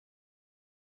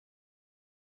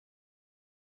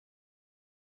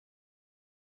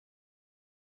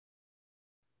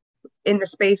In the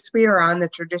space we are on, the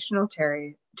traditional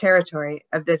territory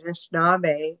of the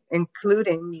Anishinaabe,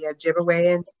 including the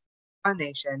Ojibwe and Chippewa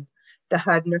Nation, the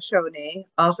Haudenosaunee,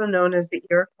 also known as the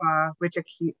Iroquois, which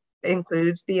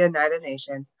includes the Oneida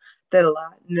Nation, the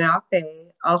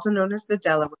Lenape, also known as the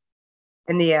Delaware,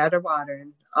 and the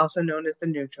Attawadan, also known as the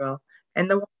Neutral, and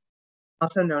the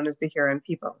also known as the Huron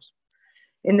peoples.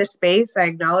 In this space, I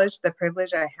acknowledge the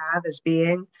privilege I have as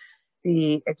being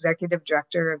the executive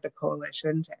director of the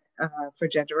Coalition for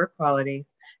Gender Equality,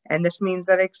 and this means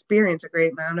that I experience a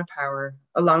great amount of power,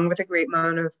 along with a great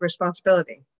amount of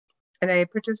responsibility. And I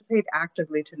participate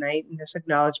actively tonight in this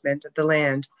acknowledgement of the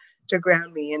land to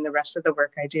ground me in the rest of the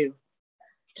work I do.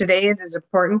 Today, it is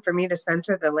important for me to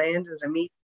center the land as a meeting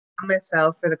on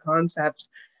myself for the concepts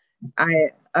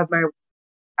of my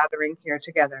gathering here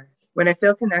together. When I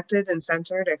feel connected and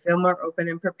centered, I feel more open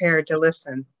and prepared to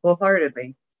listen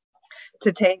wholeheartedly.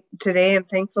 Today, I'm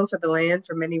thankful for the land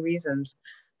for many reasons,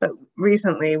 but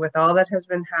recently, with all that has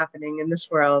been happening in this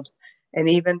world, and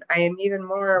I am even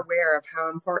more aware of how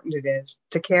important it is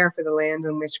to care for the land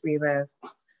in which we live.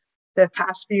 The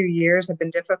past few years have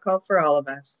been difficult for all of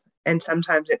us, and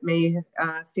sometimes it may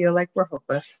feel like we're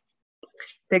hopeless.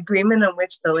 The agreement on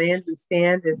which the land we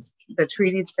stand is the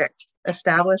Treaty 6,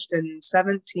 established in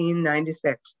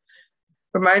 1796.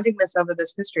 Reminding myself of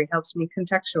this history helps me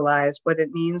contextualize what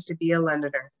it means to be a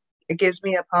Londoner. It gives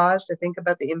me a pause to think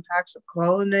about the impacts of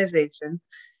colonization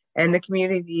and the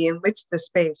community in which the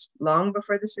space, long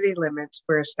before the city limits,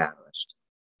 were established.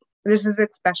 This is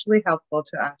especially helpful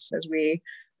to us as we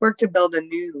work to build a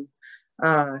new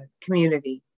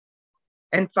community.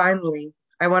 And finally,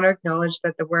 I want to acknowledge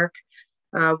that the work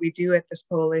we do at this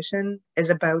coalition is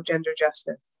about gender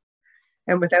justice.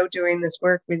 And without doing this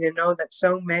work, we know that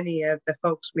so many of the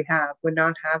folks we have would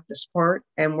not have the support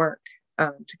and work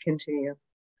to continue.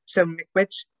 So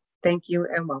Miigwech, thank you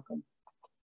and welcome.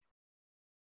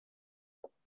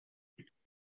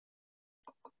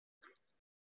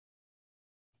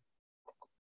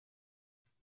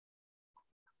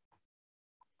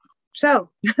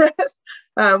 So,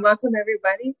 welcome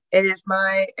everybody. It is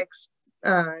my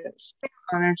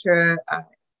honor to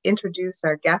introduce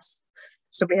our guests.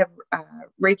 So we have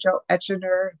Rachel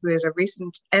Ettinger, who is a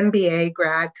recent MBA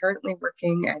grad, currently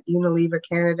working at Unilever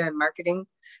Canada in marketing.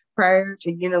 Prior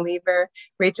to Unilever,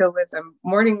 Rachel was a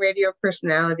morning radio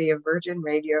personality of Virgin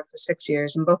Radio for 6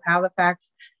 years in both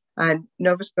Halifax,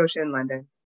 Nova Scotia, and London.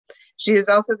 She is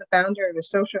also the founder of a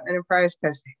social enterprise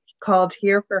called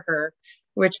Here for Her,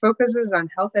 which focuses on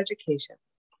health education.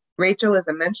 Rachel is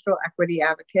a menstrual equity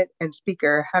advocate and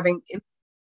speaker, having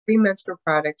premenstrual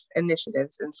products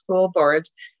initiatives in school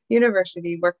boards,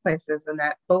 university, workplaces, and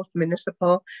at both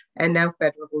municipal and now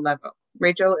federal level.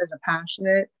 Rachel is a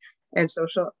passionate about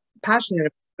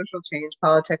social change,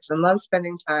 politics, and loves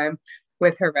spending time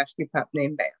with her rescue pup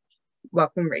named Bam.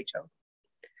 Welcome, Rachel.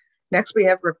 Next, we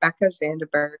have Rebecca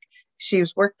Zandbergen.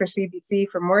 She's worked for CBC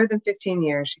for more than 15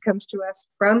 years. She comes to us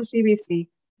from CBC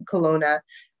Kelowna,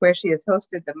 where she has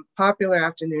hosted the popular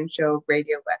afternoon show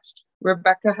Radio West.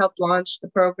 Rebecca helped launch the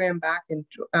program back in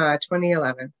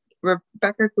 2011.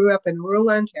 Rebecca grew up in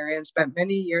rural Ontario and spent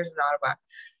many years in Ottawa,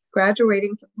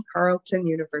 graduating from Carleton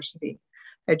University,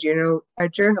 a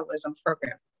journalism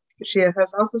program. She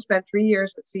has also spent 3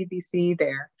 years at CBC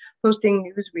there, hosting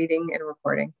news reading and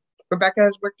reporting. Rebecca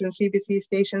has worked in CBC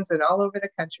stations and all over the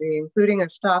country, including a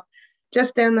stop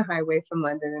just down the highway from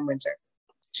London and Windsor.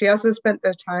 She also spent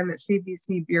her time at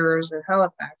CBC bureaus in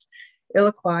Halifax,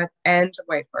 Iroquois, and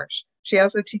Whitehorse. She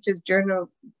also teaches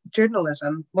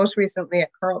journalism, most recently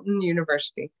at Carleton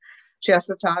University. She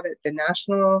also taught at the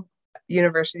National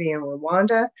University in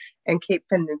Rwanda and Cape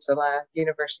Peninsula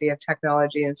University of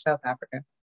Technology in South Africa.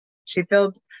 She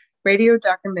filmed radio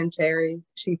documentaries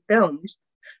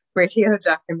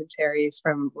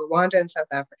from Rwanda and South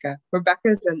Africa. Rebecca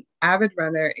is an avid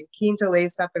runner and keen to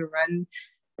lace up and run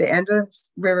the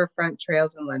endless riverfront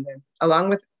trails in London, along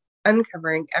with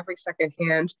uncovering every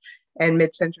second-hand and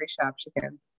mid-century shop she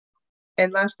can.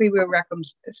 And lastly, we'll welcome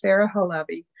Sarah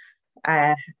Halabi.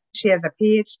 She has a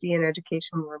PhD in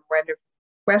education from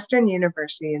Western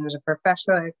University and is a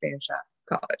professor at Fanshawe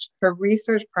College. Her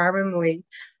research primarily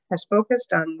has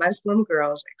focused on Muslim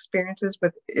girls' experiences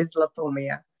with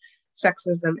Islamophobia,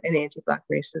 sexism, and anti-Black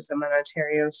racism in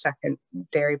Ontario's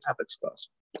secondary public schools.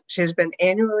 She has been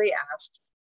annually asked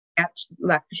to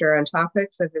lecture on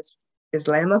topics of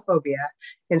Islamophobia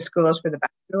in schools for the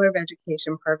Bachelor of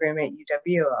Education program at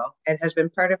UWO and has been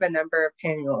part of a number of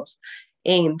panels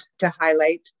aimed to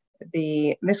highlight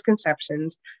the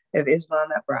misconceptions of Islam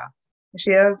abroad.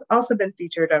 She has also been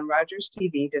featured on Rogers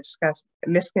TV to discuss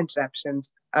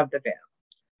misconceptions of the veil.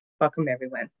 Welcome,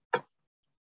 everyone.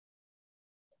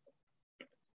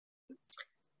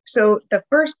 So the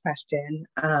first question,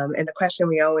 and the question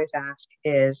we always ask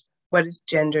is, what does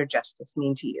gender justice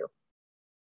mean to you?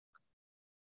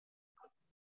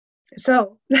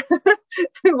 So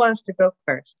who wants to go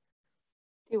first?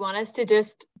 Do you want us to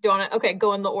just,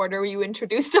 go in the order you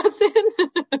introduced us in?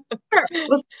 Sure.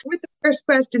 We'll start with the first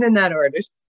question in that order.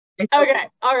 Okay,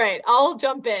 all right, I'll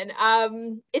jump in.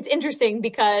 It's interesting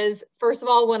because, first of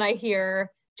all, when I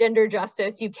hear gender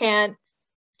justice, you can't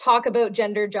talk about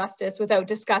gender justice without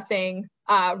discussing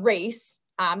race.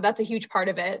 That's a huge part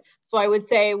of it. So I would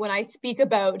say when I speak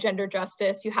about gender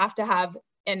justice, you have to have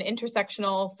an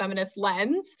intersectional feminist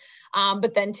lens.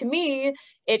 But then to me,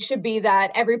 it should be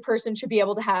that every person should be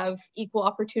able to have equal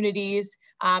opportunities,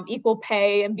 equal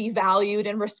pay, and be valued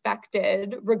and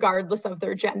respected regardless of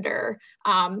their gender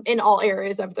in all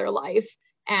areas of their life.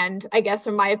 And I guess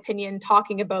in my opinion,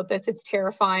 talking about this, it's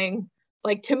terrifying,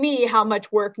 like, to me, how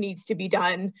much work needs to be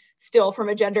done still from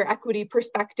a gender equity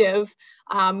perspective,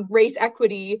 race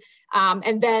equity.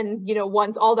 And then,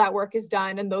 once all that work is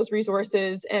done and those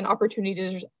resources and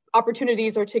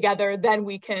opportunities are together, then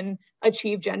we can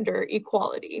achieve gender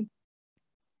equality.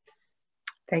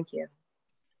 Thank you.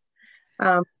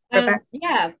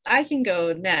 Yeah, I can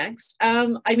go next.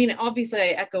 I mean, obviously, I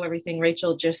echo everything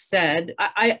Rachel just said.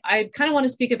 I kind of want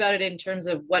to speak about it in terms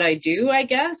of what I do, I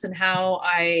guess, and how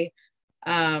I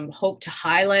hope to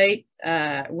highlight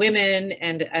women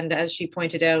and as she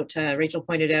pointed out, Rachel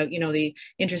pointed out, the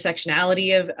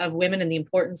intersectionality of women and the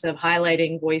importance of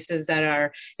highlighting voices that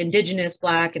are Indigenous,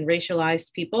 Black, and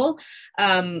racialized people.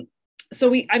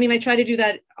 So I try to do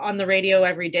that on the radio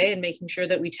every day and making sure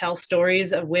that we tell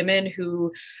stories of women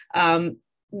who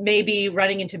may be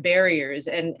running into barriers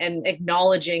and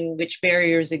acknowledging which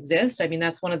barriers exist. I mean,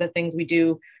 that's one of the things we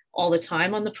do all the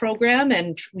time on the program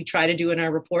and we try to do in our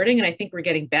reporting. And I think we're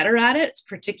getting better at it,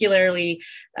 particularly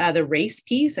the race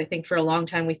piece. I think for a long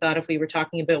time, we thought if we were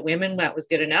talking about women, that was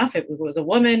good enough. If it was a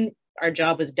woman, our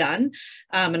job was done.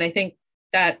 And I think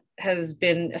that has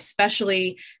been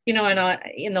especially, in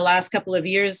the last couple of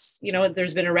years,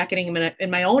 there's been a reckoning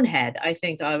in my own head, I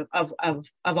think, of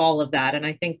all of that. And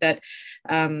I think that,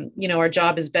 our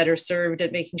job is better served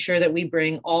at making sure that we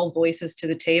bring all voices to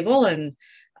the table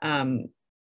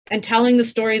and telling the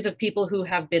stories of people who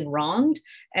have been wronged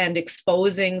and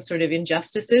exposing sort of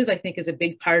injustices, I think, is a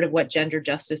big part of what gender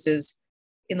justice is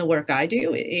in the work I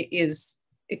do. It is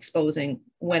exposing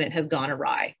when it has gone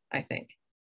awry, I think.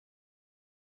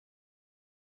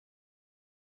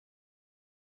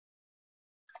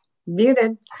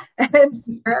 Muted.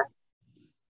 Sarah?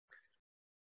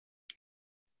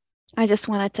 I just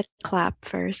wanted to clap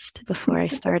first before I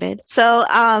started. So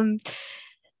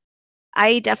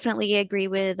I definitely agree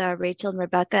with Rachel and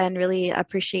Rebecca and really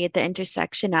appreciate the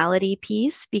intersectionality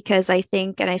piece because I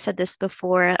think, and I said this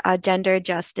before, gender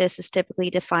justice is typically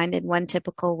defined in one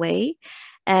typical way.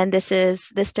 And this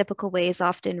typical way is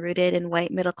often rooted in white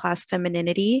middle-class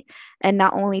femininity. And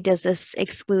not only does this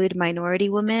exclude minority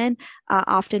women,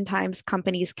 oftentimes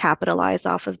companies capitalize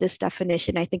off of this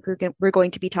definition. I think we're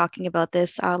going to be talking about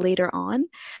this later on.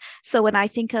 So when I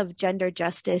think of gender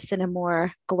justice in a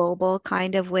more global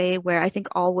kind of way, where I think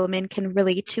all women can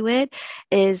relate to it,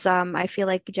 is I feel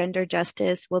like gender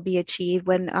justice will be achieved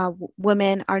when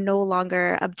women are no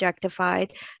longer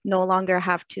objectified, no longer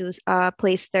have to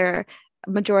place their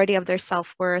majority of their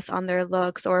self-worth on their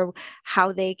looks or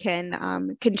how they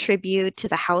can contribute to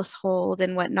the household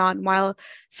and whatnot. While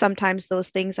sometimes those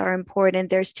things are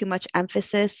important, there's too much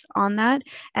emphasis on that.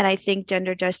 And I think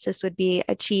gender justice would be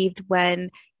achieved when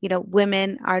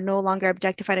women are no longer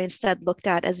objectified and instead looked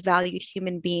at as valued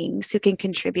human beings who can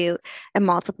contribute in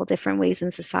multiple different ways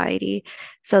in society.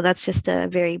 So that's just a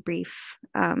very brief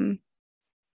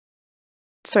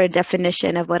sort of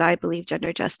definition of what I believe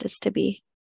gender justice to be,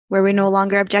 where we're no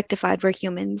longer objectified, we're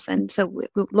humans. And so we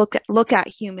looked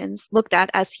at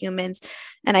as humans.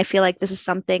 And I feel like this is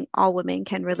something all women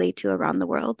can relate to around the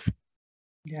world.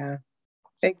 Yeah,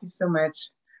 thank you so much.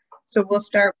 So we'll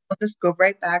just go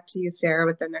right back to you, Sarah,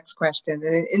 with the next question.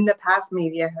 And in the past,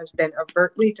 media has been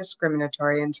overtly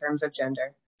discriminatory in terms of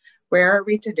gender. Where are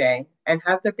we today? And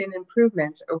has there been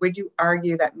improvements, or would you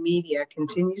argue that media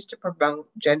continues to promote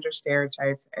gender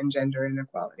stereotypes and gender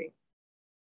inequality?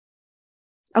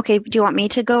 Okay, do you want me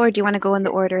to go or do you want to go in the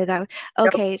order that?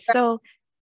 Okay, so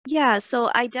Yeah,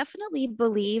 so I definitely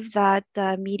believe that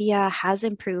the media has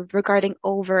improved regarding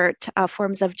overt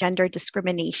forms of gender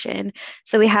discrimination.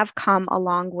 So we have come a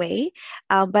long way,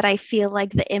 but I feel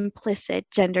like the implicit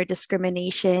gender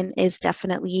discrimination is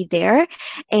definitely there.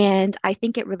 And I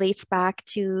think it relates back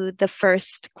to the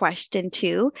first question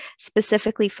too,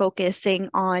 specifically focusing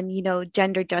on,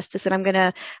 gender justice. And I'm going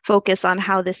to focus on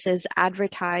how this is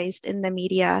advertised in the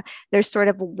media. There's sort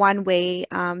of one way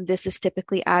this is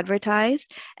typically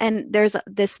advertised. And there's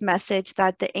this message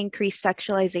that the increased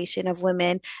sexualization of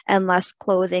women and less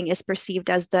clothing is perceived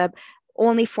as the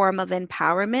only form of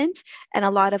empowerment. And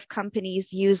a lot of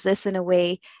companies use this in a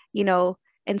way,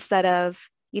 instead of,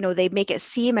 they make it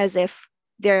seem as if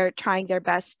they're trying their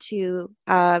best to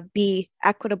be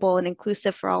equitable and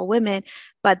inclusive for all women,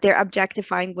 but they're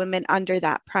objectifying women under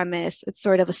that premise. It's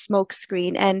sort of a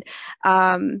smokescreen. And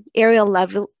Ariel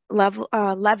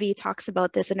Levy talks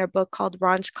about this in her book called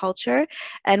Raunch Culture.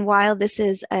 And while this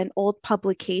is an old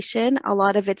publication, a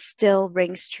lot of it still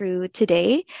rings true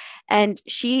today. And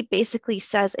she basically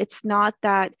says it's not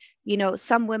that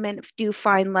some women do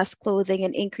find less clothing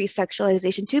and increased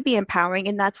sexualization to be empowering,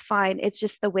 and that's fine. It's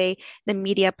just the way the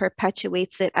media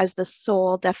perpetuates it as the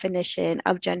sole definition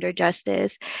of gender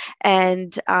justice.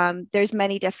 And there's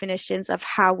many definitions of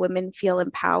how women feel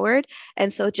empowered.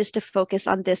 And so just to focus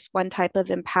on this one type of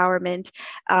empowerment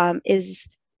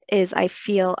is I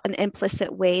feel an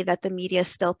implicit way that the media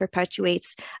still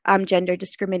perpetuates gender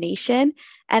discrimination.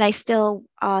 And I still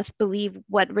believe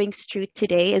what rings true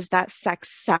today is that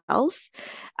sex sells.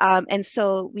 And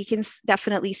so we can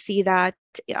definitely see that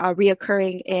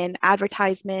reoccurring in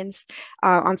advertisements,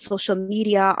 on social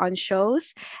media, on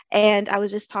shows. And I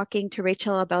was just talking to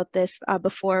Rachel about this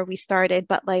before we started,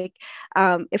 but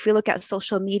if we look at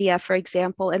social media, for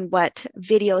example, and what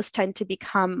videos tend to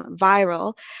become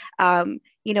viral,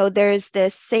 there's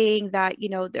this saying that,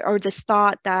 or this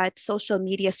thought that social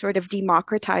media sort of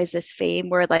democratizes fame,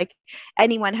 where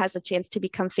anyone has a chance to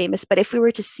become famous. But if we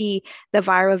were to see the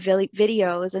viral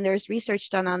videos, and there's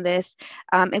research done on this,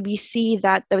 and we see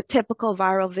that the typical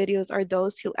viral videos are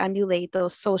those who emulate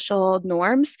those social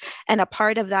norms. And a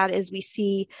part of that is we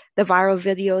see the viral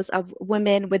videos of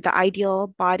women with the ideal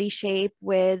body shape,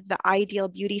 with the ideal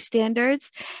beauty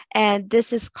standards. And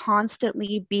this is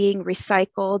constantly being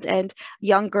recycled, and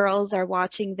young girls are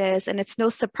watching this. And it's no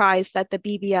surprise that the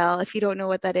BBL, if you don't know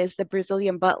what that is, the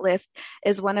Brazilian butt lift,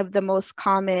 is one of the most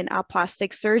common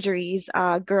plastic surgeries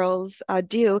girls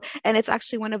do. And it's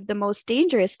actually one of the most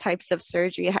dangerous types of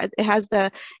surgery. It has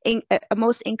the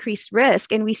most increased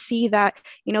risk. And we see that,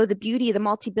 the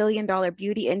multi-billion-dollar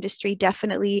beauty industry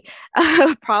definitely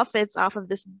profits off of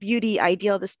this beauty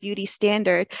ideal, this beauty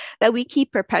standard that we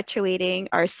keep perpetuating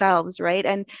ourselves, right?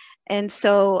 And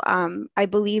so I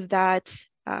believe that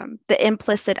the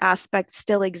implicit aspect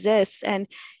still exists. And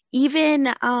even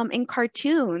in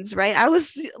cartoons, right? I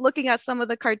was looking at some of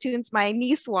the cartoons my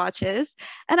niece watches,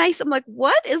 and I'm like,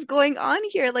 what is going on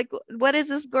here? What is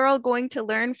this girl going to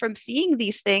learn from seeing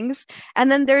these things?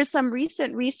 And then there's some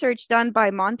recent research done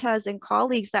by Montez and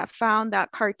colleagues that found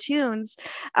that cartoons,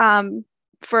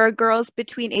 for girls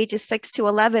between ages 6 to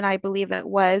 11, I believe it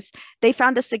was, they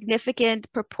found a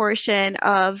significant proportion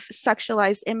of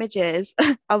sexualized images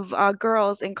of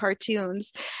girls in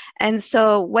cartoons. And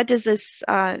so what does this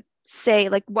say?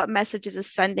 What message is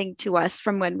this sending to us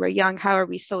from when we're young? How are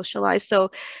we socialized? So,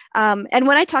 and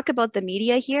when I talk about the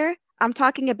media here, I'm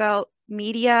talking about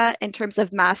media in terms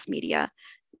of mass media.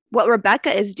 What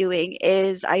Rebecca is doing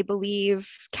is, I believe,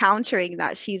 countering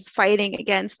that. She's fighting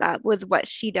against that with what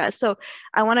she does. So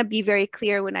I want to be very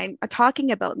clear when I'm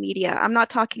talking about media. I'm not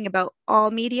talking about all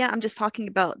media. I'm just talking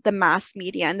about the mass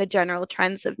media and the general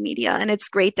trends of media. And it's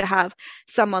great to have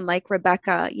someone like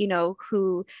Rebecca,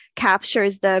 who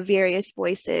captures the various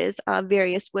voices of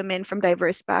various women from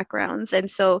diverse backgrounds. And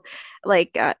so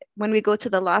when we go to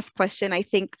the last question, I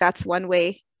think that's one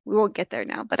way. We won't get there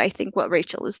now, but I think what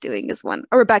Rachel is doing is one,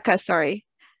 or Rebecca's,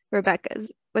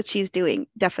 what she's doing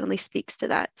definitely speaks to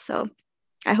that. So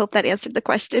I hope that answered the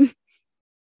question.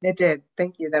 It did.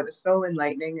 Thank you. That was so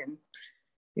enlightening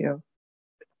and,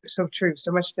 so true.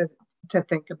 So much to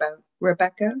think about.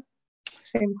 Rebecca,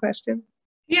 same question.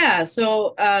 Yeah.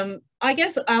 So I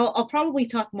guess I'll probably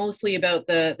talk mostly about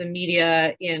the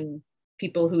media in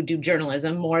people who do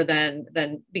journalism more than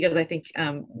because I think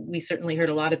we certainly heard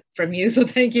a lot from you. So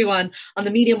thank you on the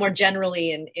media more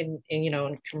generally in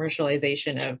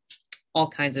commercialization of all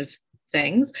kinds of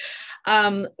things.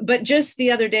 But just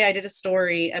the other day, I did a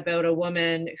story about a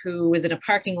woman who was in a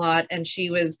parking lot, and she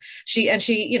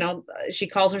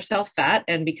calls herself fat,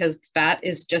 and because fat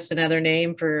is just another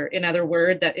name for another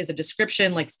word that is a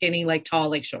description, like skinny, like tall,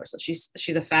 like short. So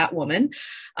she's a fat woman,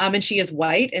 and she is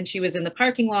white, and she was in the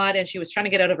parking lot, and she was trying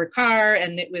to get out of her car,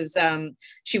 and it was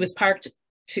she was parked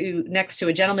next to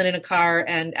a gentleman in a car,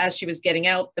 and as she was getting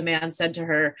out, the man said to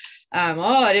her, oh,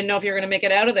 I didn't know if you were going to make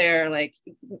it out of there, like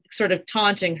sort of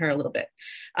taunting her a little bit.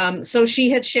 So she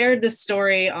had shared this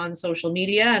story on social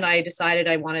media, and I decided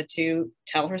I wanted to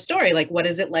tell her story. Like, what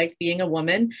is it like being a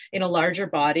woman in a larger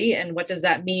body, and what does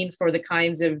that mean for the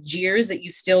kinds of jeers that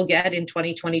you still get in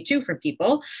 2022 from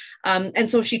people? And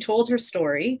so she told her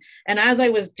story, and as I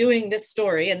was doing this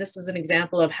story, and this is an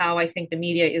example of how I think the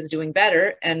media is doing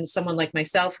better, and someone like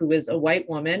myself, who is a white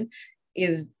woman,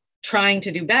 is trying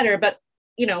to do better. But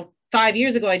 5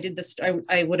 years ago, I did this.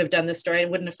 I would have done this story. I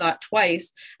wouldn't have thought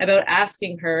twice about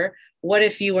asking her, what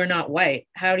if you were not white?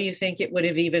 How do you think it would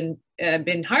have even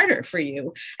been harder for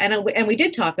you? And we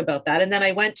did talk about that. And then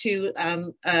I went to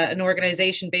an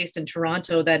organization based in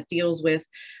Toronto that deals with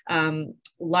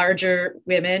larger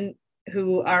women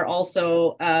who are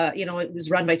also, it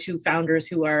was run by two founders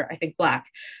who are, I think, Black.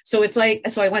 So it's like,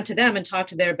 so I went to them and talked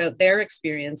to them about their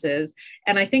experiences.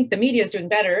 And I think the media is doing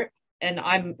better. And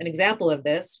I'm an example of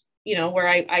this, where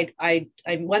I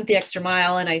went the extra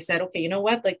mile, and I said, okay, you know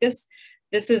what, like this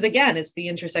is, again, it's the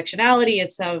intersectionality.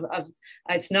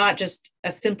 It's not just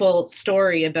a simple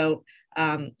story about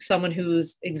someone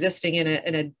who's existing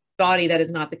in a body that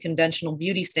is not the conventional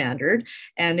beauty standard.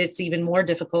 And it's even more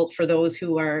difficult for those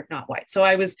who are not white. So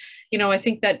I was, I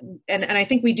think that, and I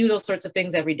think we do those sorts of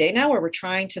things every day now, where we're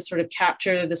trying to sort of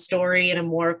capture the story in a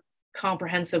more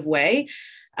comprehensive way.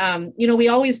 We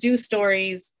always do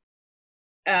stories,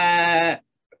 I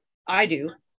do,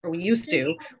 or we used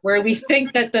to, where we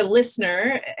think that the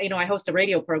listener, I host a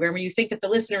radio program where you think that the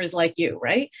listener is like you,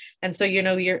 right? And so,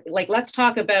 you're like, let's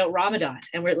talk about Ramadan.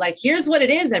 And we're like, here's what it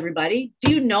is, everybody.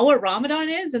 Do you know what Ramadan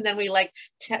is? And then we like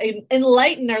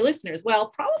enlighten our listeners. Well,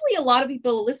 probably a lot of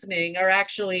people listening are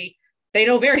actually, they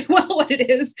know very well what it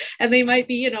is, and they might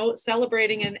be,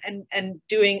 celebrating and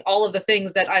doing all of the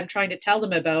things that I'm trying to tell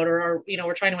them about, or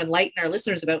we're trying to enlighten our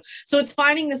listeners about. So it's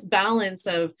finding this balance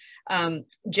of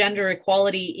gender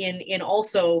equality in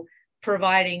also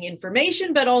providing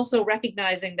information, but also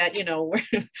recognizing that,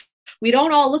 we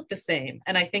don't all look the same.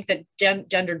 And I think that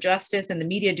gender justice and the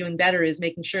media doing better is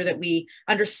making sure that we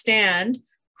understand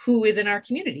who is in our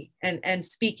community, and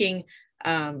speaking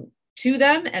to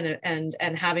them,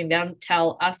 and having them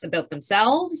tell us about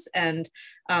themselves, and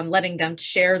letting them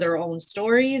share their own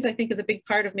stories, I think is a big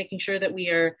part of making sure that we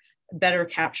are better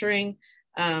capturing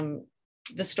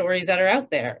the stories that are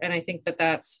out there. And I think that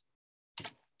that's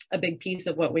a big piece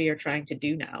of what we are trying to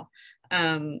do now.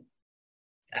 And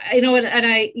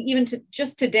I even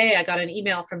just today, I got an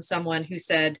email from someone who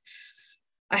said,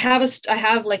 I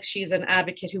have like, she's an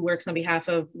advocate who works on behalf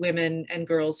of women and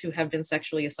girls who have been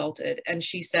sexually assaulted. And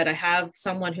she said, I have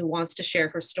someone who wants to share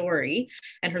her story.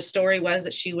 And her story was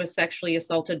that she was sexually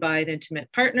assaulted by an intimate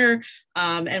partner.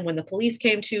 And when the police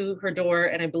came to her door,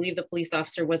 and I believe the police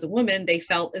officer was a woman, they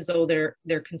felt as though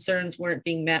their concerns weren't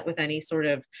being met with any sort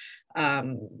of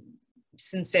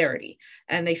sincerity,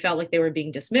 and they felt like they were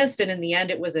being dismissed. And in the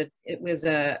end, it was there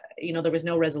was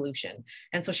no resolution.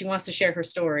 And so she wants to share her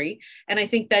story. And I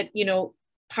think that,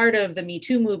 part of the Me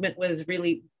Too movement was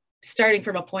really starting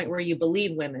from a point where you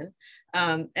believe women.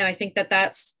 And I think that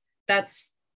that's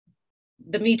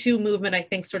the Me Too movement, I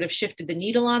think, sort of shifted the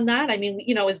needle on that. I mean,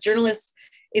 as journalists,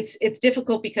 it's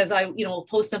difficult because I,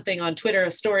 post something on Twitter, a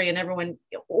story, and everyone,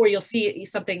 or you'll see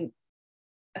something,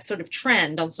 a sort of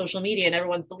trend on social media, and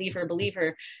everyone's believe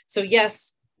her. So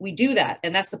yes, we do that.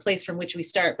 And that's the place from which we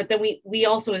start. But then we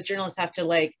also, as journalists, have to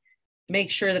like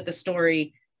make sure that the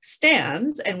story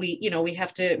stands, and we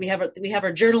have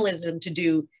our journalism to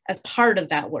do as part of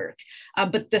that work.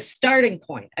 But the starting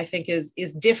point, I think, is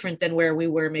different than where we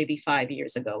were maybe 5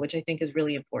 years ago, which I think is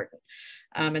really important.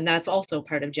 And that's also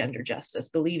part of gender justice,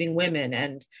 believing women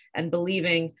and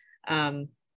believing,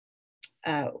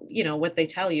 what they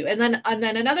tell you. And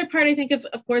then another part, I think,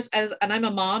 of course, and I'm a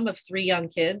mom of 3 young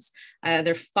kids.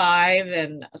 They're 5,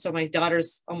 and so my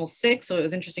daughter's almost 6. So it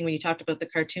was interesting when you talked about the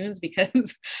cartoons,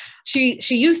 because she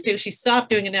stopped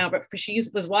doing it now, but she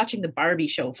was watching the Barbie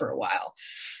show for a while.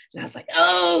 And I was like,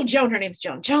 oh, Joan, her name's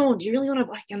Joan. Joan, do you really want to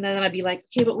like? And then I'd be like,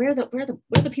 okay, but where are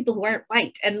the people who aren't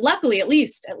white? And luckily, at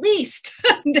least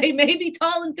they may be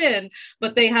tall and thin,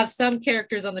 but they have some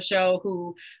characters on the show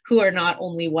who are not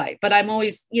only white. But I'm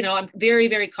always, you know, I'm very,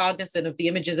 very cognizant of the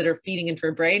images that are feeding into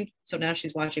her brain. So now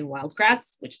she's watching Wild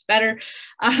Kratts, which is better.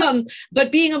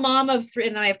 But being a mom of 3,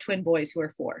 and then I have twin boys who are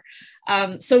 4.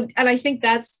 And I think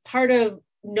that's part of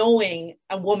knowing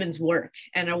a woman's work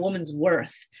and a woman's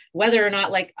worth, whether or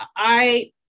not, like,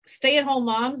 I stay-at-home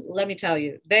moms, let me tell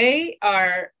you, they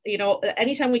are, you know,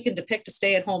 anytime we can depict a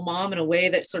stay-at-home mom in a way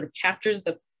that sort of captures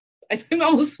I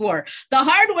almost swore, the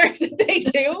hard work that they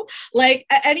do, like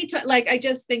anytime, like, I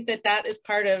just think that is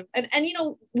part of, and you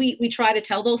know, we try to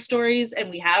tell those stories, and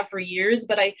we have for years,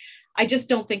 but I just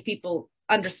don't think people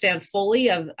understand fully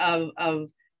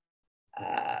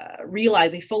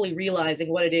fully realizing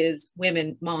what it is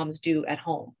women moms do at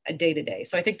home day to day.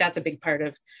 So I think that's a big part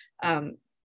of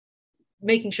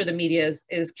making sure the media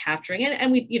is capturing it.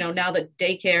 And we, you know, now that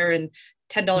daycare and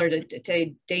 $10 a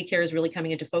day daycare is really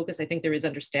coming into focus, I think there is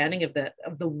understanding of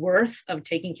the worth of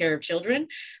taking care of children.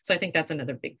 So I think that's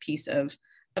another big piece of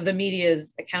the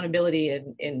media's accountability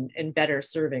in better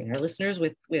serving our listeners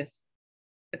with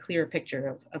a clearer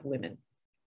picture of women.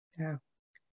 Yeah.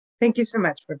 Thank you so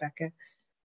much, Rebecca.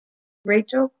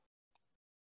 Rachel?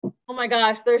 Oh my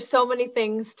gosh, there's so many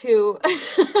things to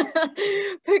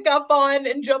pick up on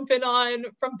and jump in on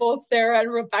from both Sarah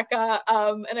and Rebecca.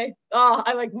 And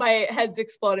I like, my head's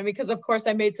exploding because of course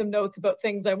I made some notes about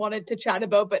things I wanted to chat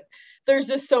about, but there's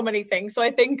just so many things. So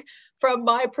I think from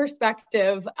my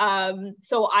perspective,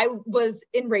 so I was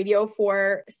in radio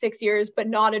for 6 years, but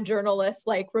not a journalist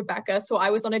like Rebecca. So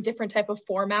I was on a different type of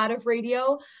format of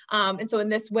radio. And so in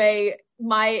this way,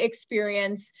 my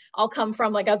experience, I'll come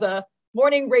from like as a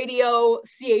morning radio,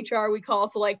 CHR we call,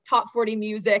 so like top 40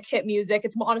 music, hit music.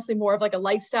 It's honestly more of like a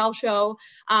lifestyle show.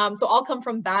 So I'll come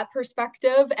from that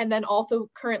perspective. And then also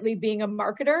currently being a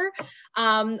marketer,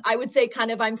 I would say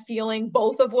kind of I'm feeling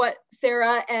both of what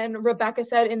Sarah and Rebecca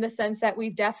said, in the sense that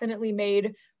we've definitely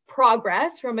made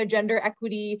progress from a gender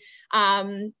equity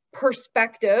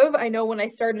perspective. I know when I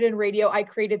started in radio, I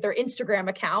created their Instagram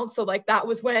account. So like that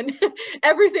was when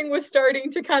everything was starting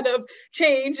to kind of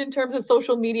change in terms of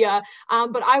social media.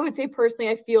 But I would say personally,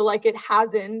 I feel like it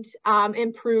hasn't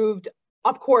improved,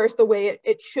 of course, the way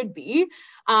it should be.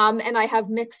 And I have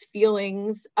mixed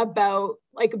feelings about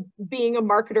like being a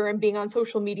marketer and being on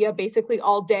social media basically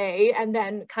all day. And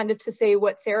then kind of to say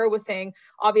what Sarah was saying,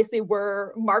 obviously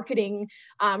we're marketing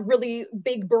really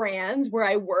big brands where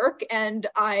I work. And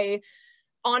I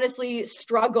honestly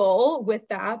struggle with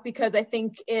that because I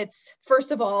think it's,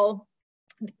 first of all,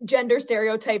 gender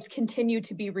stereotypes continue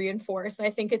to be reinforced. And I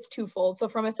think it's twofold. So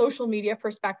from a social media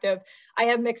perspective, I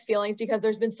have mixed feelings because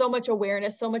there's been so much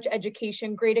awareness, so much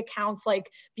education, great accounts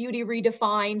like Beauty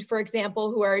Redefined, for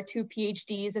example, who are 2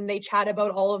 PhDs, and they chat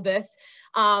about all of this.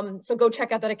 So go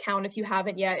check out that account if you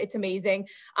haven't yet. It's amazing.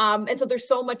 And so there's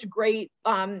so much great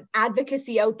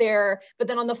advocacy out there. But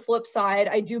then on the flip side,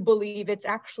 I do believe it's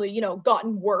actually, you know,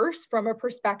 gotten worse from a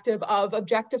perspective of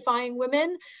objectifying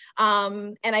women.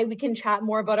 And we can chat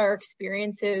more about our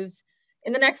experiences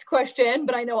in the next question,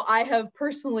 but I know I have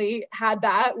personally had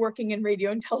that working in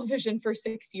radio and television for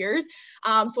 6 years.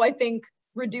 So I think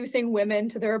reducing women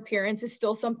to their appearance is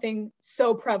still something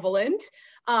so prevalent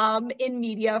in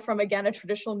media, from again a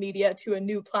traditional media to a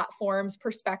new platforms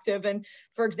perspective. And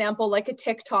for example, like a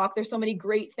TikTok, there's so many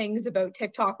great things about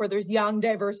TikTok where there's young,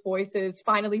 diverse voices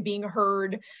finally being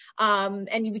heard, and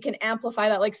we can amplify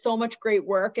that, like so much great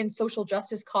work and social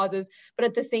justice causes. But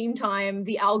at the same time,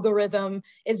 the algorithm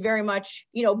is very much,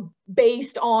 you know,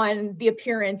 based on the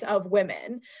appearance of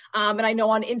women. And I know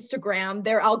on Instagram,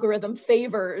 their algorithm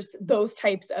favors those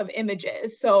types of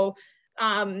images. So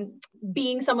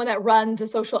being someone that runs a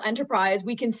social enterprise,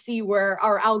 we can see where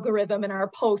our algorithm and our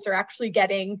posts are actually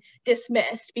getting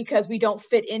dismissed because we don't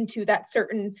fit into that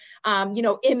certain, you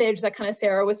know, image that kind of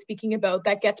Sarah was speaking about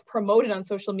that gets promoted on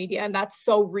social media. And that's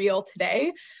so real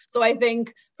today. So I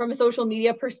think from a social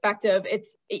media perspective,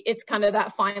 it's kind of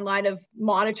that fine line of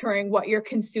monitoring what you're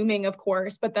consuming, of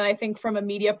course. But then I think from a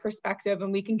media perspective,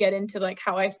 and we can get into like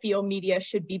how I feel media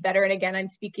should be better. And again, I'm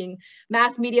speaking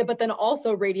mass media, but then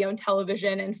also radio and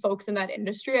television and folks in that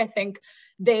industry. I think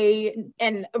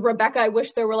and Rebecca, I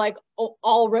wish there were like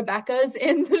all Rebeccas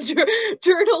in the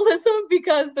journalism,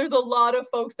 because there's a lot of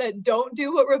folks that don't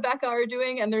do what Rebecca are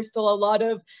doing. And there's still a lot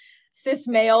of cis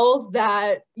males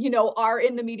that, you know, are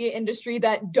in the media industry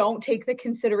that don't take the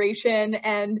consideration,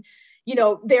 and you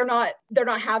know, they're not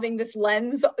having this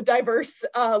diverse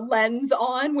lens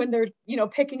on when they're, you know,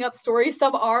 picking up stories.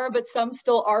 Some are, but some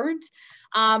still aren't.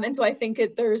 And so I think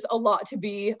there's a lot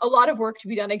of work to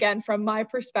be done, again, from my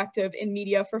perspective in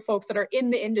media, for folks that are in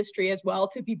the industry as well,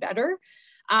 to be better.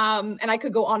 And I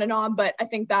could go on and on, but I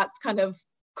think that's kind of,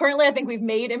 currently, I think we've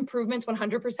made improvements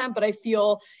 100%, but I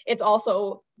feel it's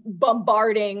also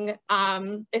bombarding,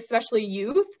 especially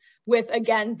youth, with,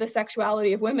 again, the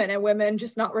sexuality of women, and women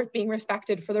just not being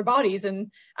respected for their bodies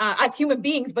and as human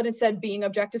beings, but instead being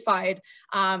objectified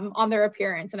on their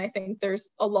appearance. And I think there's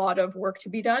a lot of work to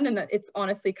be done, and that it's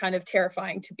honestly kind of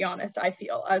terrifying, to be honest, I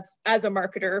feel, as a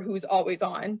marketer who's always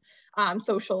on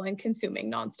social and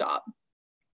consuming nonstop.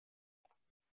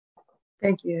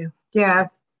 Thank you. Yeah,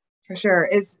 for sure.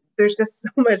 There's just so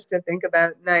much to think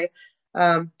about, and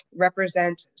I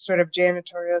represent sort of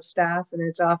janitorial staff, and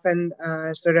it's often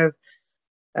sort of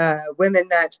women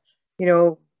that, you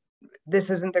know, this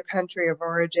isn't their country of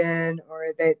origin, or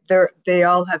they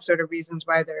all have sort of reasons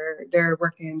why they're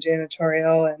working in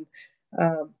janitorial.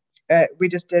 And we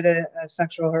just did a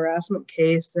sexual harassment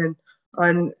case, and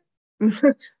on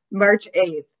March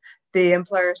 8th, the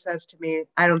employer says to me,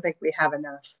 "I don't think we have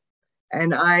enough."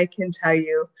 And I can tell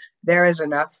you, there is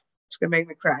enough. It's going to make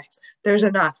me cry. There's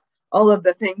enough. All of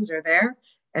the things are there.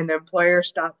 And the employer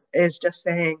is just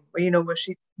saying, well, you know,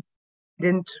 she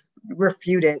didn't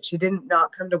refute it. She didn't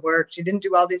not come to work. She didn't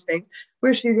do all these things,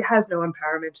 where she has no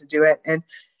empowerment to do it. And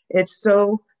it's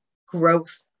so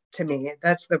gross to me.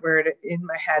 That's the word in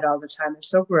my head all the time. It's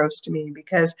so gross to me,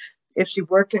 because if she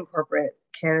worked in corporate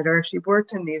Canada, or if she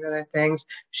worked in these other things,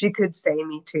 she could say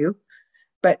me too.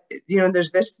 But, you know, there's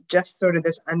this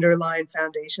underlying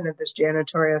foundation of this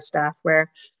janitorial staff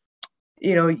where,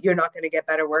 you know, you're not going to get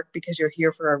better work because you're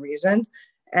here for a reason,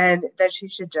 and that she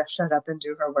should just shut up and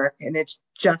do her work. And it's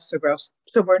just so gross.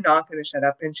 So we're not going to shut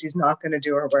up, and she's not going to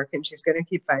do her work, and she's going to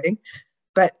keep fighting.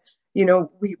 But, you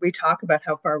know, we talk about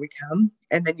how far we come,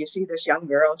 and then you see this young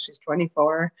girl, she's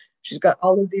 24, she's got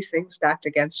all of these things stacked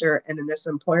against her, and in this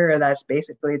employer that's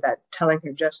basically telling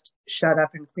her just shut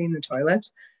up and clean the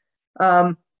toilets.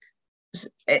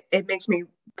 It makes me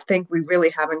think we really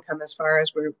haven't come as far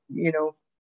as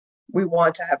we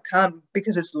want to have come,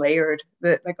 because it's layered.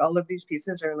 That, like, all of these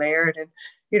pieces are layered. And,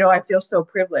 you know, I feel so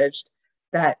privileged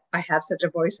that I have such a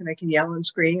voice, and I can yell and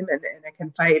scream, and I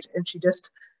can fight, and she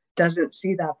just doesn't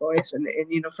see that voice. And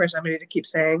you know, for somebody to keep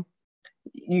saying,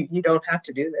 you don't have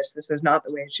to do this, this is not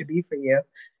the way it should be for you,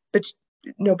 but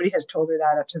nobody has told her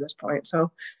that up to this point.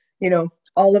 So, you know,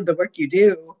 all of the work you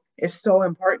do is so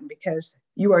important, because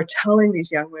you are telling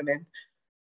these young women,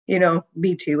 you know,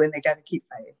 me too, and they got to keep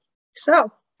fighting.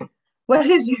 So what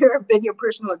has been your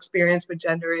personal experience with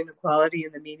gender inequality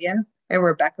in the media? And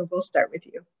Rebecca, we'll start with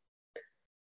you.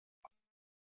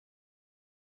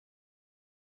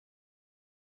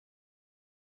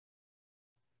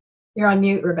 You're on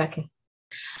mute, Rebecca.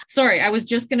 Sorry, I was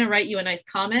just going to write you a nice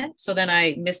comment, so then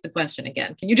I missed the question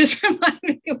again. Can you just remind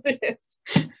me what it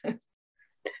is?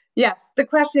 Yes, the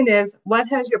question is, what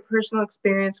has your personal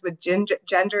experience with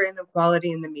gender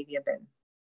inequality in the media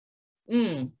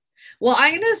been? Well,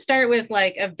 I'm going to start with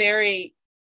like a very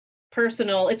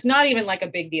personal, it's not even like a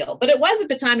big deal, but it was at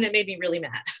the time, and it made me really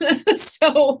mad.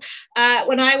 So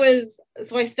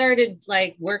I started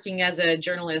like working as a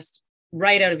journalist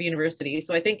right out of university.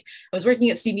 So I think I was working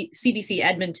at CBC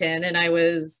Edmonton, and I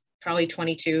was probably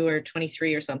 22 or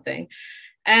 23 or something.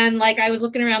 And like, I was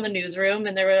looking around the newsroom,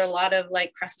 and there were a lot of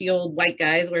like crusty old white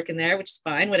guys working there, which is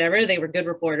fine, whatever. They were good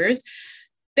reporters.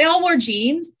 They all wore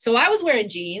jeans. So I was wearing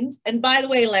jeans. And by the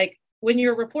way, like, when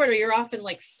you're a reporter, you're often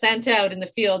like sent out in the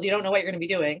field. You don't know what you're going to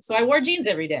be doing. So I wore jeans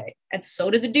every day. And so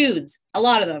did the dudes, a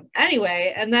lot of them.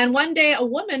 Anyway, and then one day a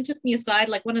woman took me aside,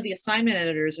 like one of the assignment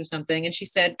editors or something. And she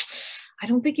said, "I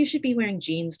don't think you should be wearing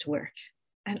jeans to work."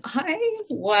 And I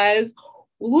was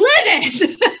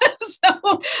livid.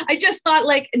 So I just thought,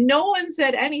 like, no one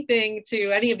said anything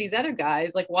to any of these other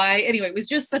guys. Like, why? Anyway, it was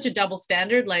just such a double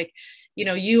standard. Like, you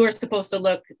know, you are supposed to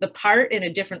look the part in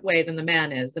a different way than the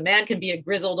man is. The man can be a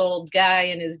grizzled old guy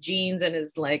in his jeans and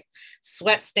his like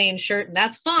sweat stained shirt, and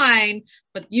that's fine,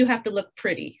 but you have to look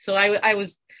pretty. So I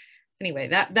was, anyway,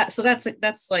 that's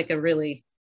like a really,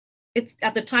 it's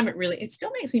at the time, it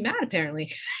still makes me mad,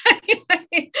 apparently.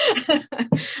 Anyway,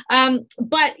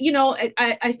 but you know,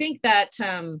 I think that,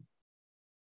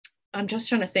 I'm just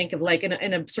trying to think of like in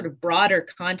a sort of broader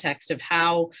context of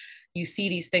how you see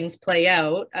these things play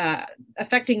out,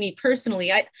 affecting me personally.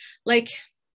 I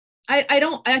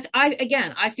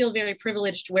feel very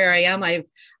privileged where I am.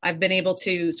 I've been able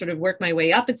to sort of work my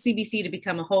way up at CBC to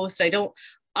become a host. I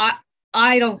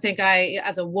don't think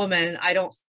as a woman, I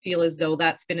don't feel as though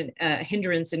that's been a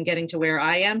hindrance in getting to where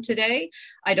I am today.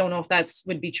 I don't know if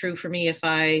would be true for me if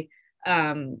I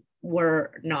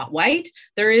were not white.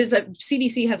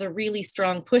 CBC has a really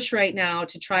strong push right now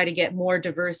to try to get more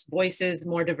diverse voices,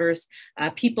 more diverse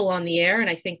people on the air. And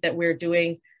I think that we're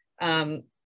doing, I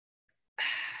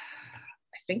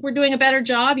think we're doing a better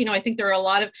job. I think there are a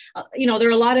lot of,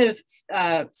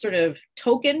 sort of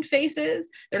token faces.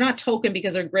 They're not token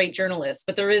because they're great journalists,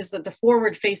 but there is the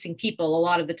forward facing people a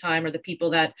lot of the time are the people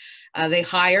that they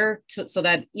hire so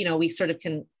that, we sort of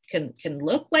can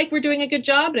look like we're doing a good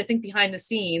job. But I think behind the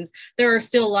scenes, there are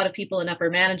still a lot of people in upper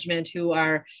management who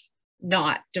are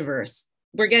not diverse.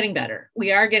 We're getting better.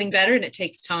 We are getting better, and it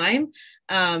takes time.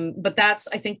 But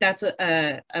I think that's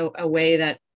a way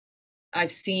that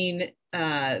I've seen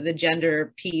the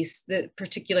gender piece,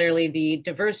 particularly the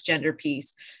diverse gender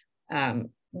piece,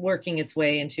 working its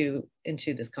way into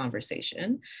this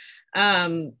conversation.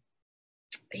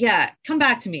 Yeah, come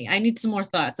back to me. I need some more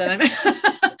thoughts.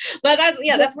 But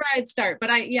that's where I'd start. But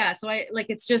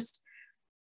it's just,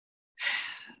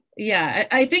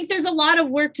 I think there's a lot of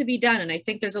work to be done. And I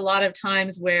think there's a lot of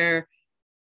times where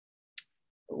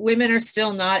women are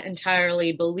still not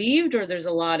entirely believed, or there's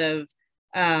a lot of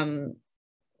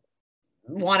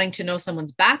wanting to know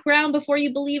someone's background before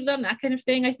you believe them. That kind of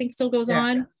thing, I think, still goes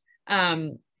on.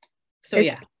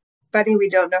 It's funny, we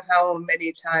don't know how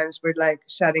many times we're like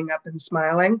shutting up and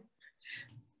smiling,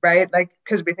 right? Like,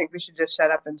 because we think we should just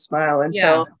shut up and smile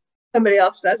until somebody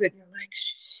else does it. And you're like,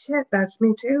 shit, that's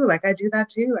me too. Like, I do that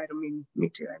too. I don't mean me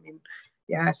too. I mean,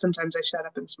 sometimes I shut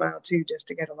up and smile too, just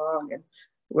to get along, and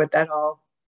what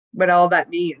all that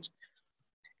means.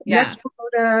 Next, we'll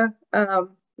go to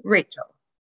Rachel.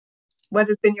 What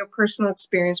has been your personal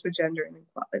experience with gender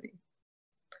inequality?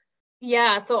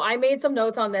 Yeah, so I made some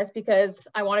notes on this because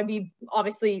I want to be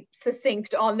obviously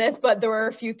succinct on this, but there were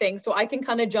a few things. So I can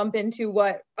kind of jump into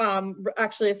what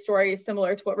actually a story is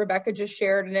similar to what Rebecca just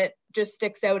shared, and it just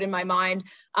sticks out in my mind.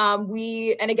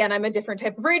 And again, I'm a different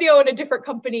type of radio and a different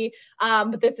company,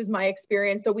 but this is my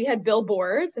experience. So we had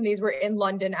billboards, and these were in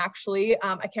London, actually.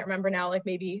 I can't remember now, like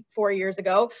maybe 4 years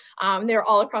ago. They're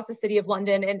all across the city of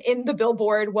London. And in the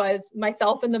billboard was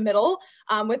myself in the middle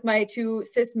with my two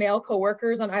cis male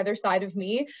coworkers on either side of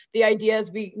me. The idea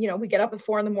is we get up at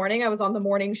 4 a.m. I was on the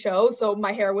morning show. So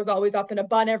my hair was always up in a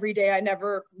bun every day. I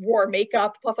never wore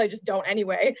makeup. Plus I just don't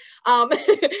anyway.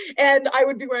 And I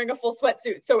would be wearing a full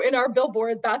sweatsuit. So in our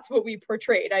billboard, that's what we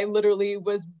portrayed. I literally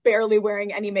was barely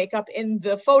wearing any makeup in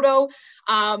the photo,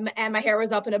 and my hair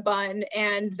was up in a bun,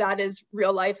 and that is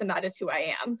real life, and that is who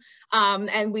I am.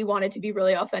 And we wanted to be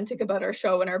really authentic about our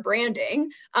show and our branding.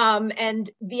 And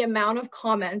the amount of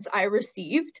comments I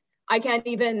received, I can't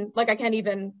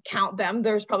even count them.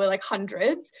 There's probably like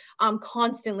hundreds,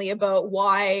 constantly about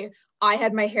why I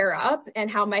had my hair up and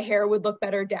how my hair would look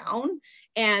better down,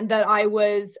 and that I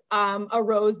was a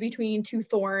rose between two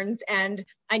thorns, and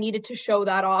I needed to show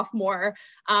that off more.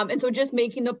 And so just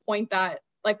making the point that,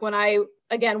 like, when I,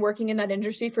 again, working in that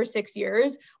industry for 6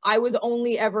 years, I was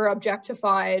only ever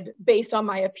objectified based on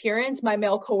my appearance. My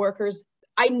male coworkers,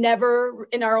 I never,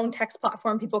 in our own text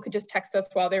platform, people could just text us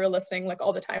while they were listening, like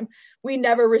all the time. We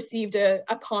never received a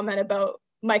comment about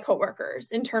my coworkers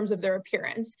in terms of their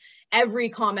appearance. Every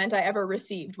comment I ever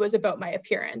received was about my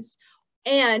appearance.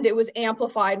 And it was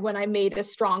amplified when I made a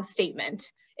strong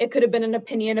statement. It could have been an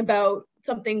opinion about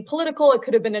something political. It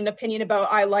could have been an opinion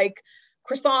about I like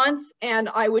croissants, and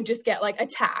I would just get like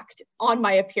attacked on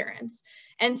my appearance.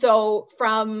 And so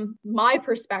from my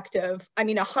perspective, I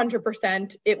mean,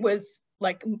 100%, it was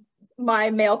like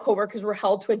my male coworkers were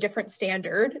held to a different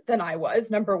standard than I was,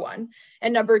 number one.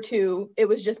 And number two, it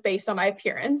was just based on my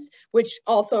appearance, which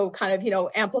also kind of,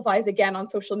 amplifies again on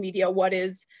social media what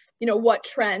is, what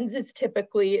trends is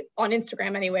typically on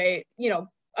Instagram anyway,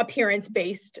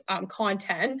 appearance-based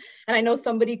content. And I know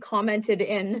somebody commented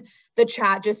in the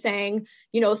chat just saying,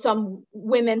 some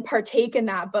women partake in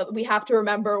that, but we have to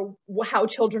remember how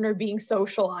children are being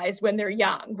socialized when they're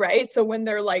young, right? So when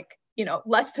they're like,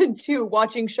 less than 2,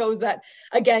 watching shows that,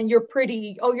 again, you're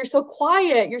pretty, oh, you're so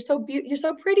quiet, you're so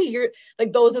pretty, you're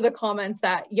like, those are the comments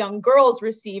that young girls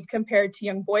receive compared to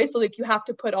young boys. So like, you have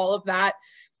to put all of that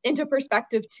into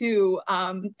perspective too.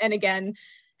 And again,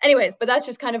 anyways, but that's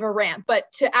just kind of a rant. But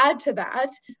to add to that,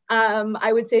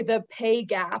 I would say the pay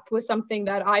gap was something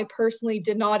that I personally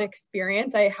did not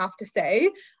experience, I have to say.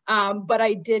 But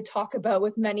I did talk about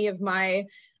with many of my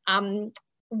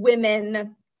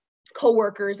women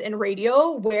co-workers in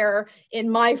radio, where in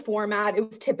my format, it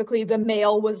was typically the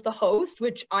male was the host,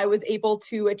 which I was able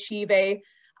to achieve a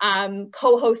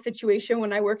co-host situation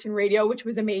when I worked in radio, which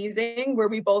was amazing, where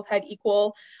we both had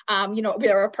equal, we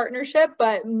are a partnership,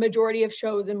 but majority of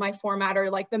shows in my format are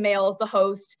like the male is the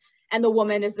host and the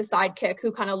woman is the sidekick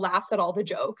who kind of laughs at all the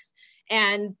jokes.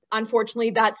 And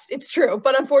unfortunately, it's true,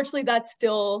 but unfortunately that's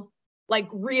still like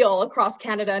real across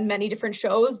Canada in many different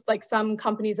shows. Like some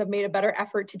companies have made a better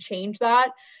effort to change that.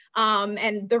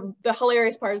 And the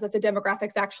hilarious part is that the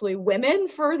demographics actually women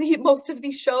for most of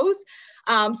these shows.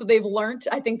 So they've learned,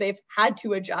 I think they've had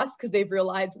to adjust because they've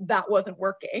realized that wasn't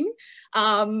working.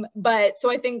 But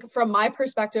so I think from my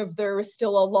perspective, there was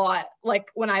still a lot, like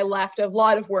when I left, a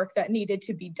lot of work that needed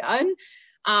to be done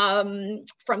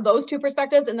from those two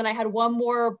perspectives. And then I had one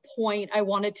more point I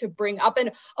wanted to bring up,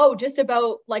 and just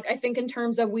about like, I think in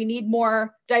terms of we need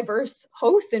more diverse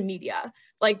hosts in media.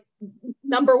 Like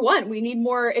number one, we need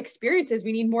more experiences,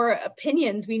 we need more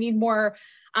opinions, we need more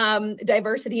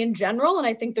diversity in general. And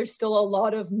I think there's still a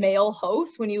lot of male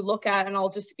hosts when you look at, and I'll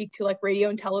just speak to like radio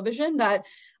and television, that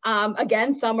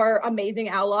again, some are amazing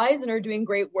allies and are doing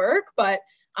great work, but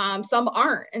some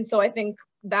aren't. And so I think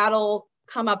that'll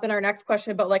come up in our next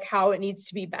question about like how it needs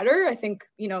to be better. I think,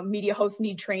 media hosts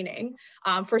need training.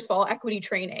 First of all, equity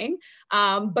training.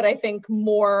 But I think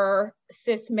more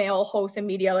cis male hosts in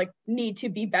media like need to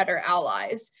be better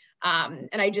allies. And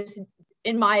I just,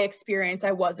 in my experience,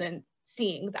 I wasn't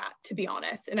seeing that, to be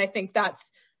honest. And I think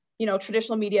that's,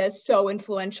 traditional media is so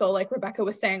influential. Like Rebecca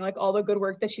was saying, like all the good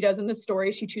work that she does in the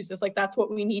story she chooses, like that's what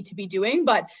we need to be doing.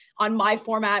 But on my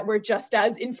format, we're just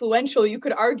as influential, you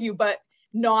could argue, but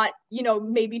not,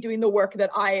 maybe doing the work that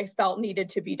I felt needed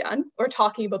to be done or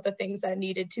talking about the things that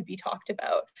needed to be talked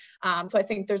about. So I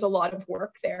think there's a lot of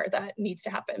work there that needs to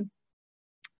happen.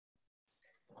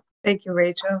 Thank you,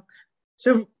 Rachel.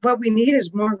 So what we need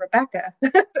is more Rebecca,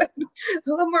 a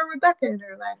little more Rebecca in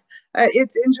her life.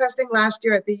 It's interesting, last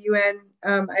year at the UN,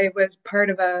 I was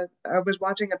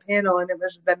watching a panel, and it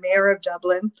was the mayor of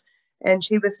Dublin, and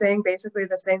she was saying basically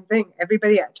the same thing.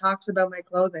 Everybody talks about my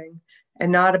clothing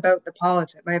and not about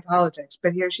my politics.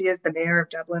 But here she is, the mayor of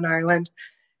Dublin, Ireland,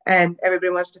 and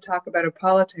everybody wants to talk about her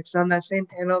politics. And on that same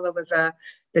panel, there was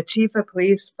the chief of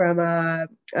police from a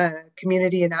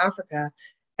community in Africa.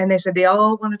 And they said they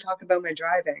all want to talk about my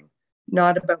driving,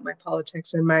 not about my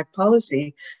politics and my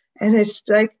policy. And it's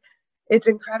like, it's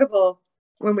incredible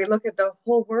when we look at the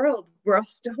whole world, we're all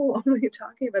still only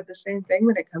talking about the same thing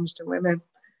when it comes to women.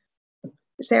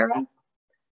 Sarah,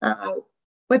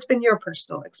 what's been your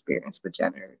personal experience with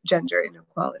gender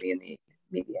inequality in the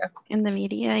media? In the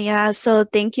media, yeah. So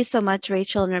thank you so much,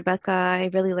 Rachel and Rebecca. I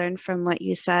really learned from what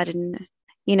you said, and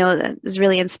it was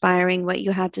really inspiring what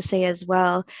you had to say as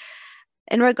well.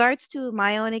 In regards to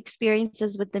my own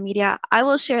experiences with the media, I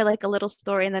will share like a little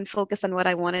story and then focus on what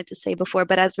I wanted to say before.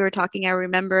 But as we were talking, I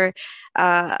remember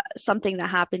something that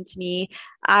happened to me.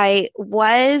 I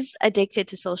was addicted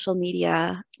to social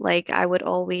media. Like I would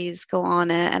always go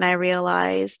on it, and I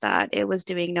realized that it was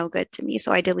doing no good to me.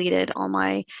 So I deleted all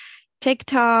my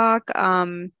TikTok,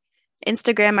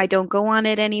 Instagram. I don't go on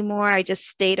it anymore. I just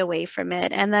stayed away from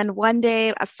it. And then one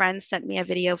day a friend sent me a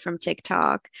video from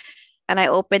TikTok, and I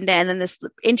opened it, and then this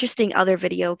interesting other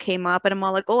video came up, and I'm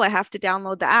all like, oh, I have to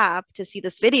download the app to see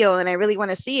this video, and I really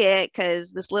want to see it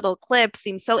because this little clip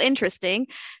seems so interesting.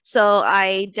 So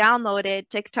I downloaded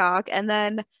TikTok, and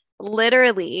then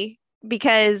literally,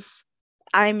 because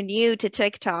I'm new to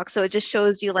TikTok, so it just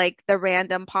shows you like the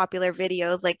random popular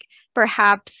videos, like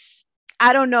perhaps,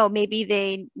 I don't know, maybe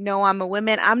they know I'm a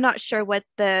woman. I'm not sure what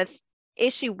the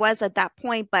issue was at that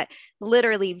point, but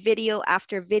literally video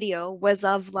after video was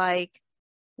of like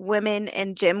women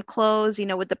in gym clothes,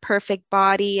 with the perfect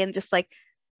body, and just like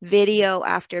video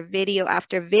after video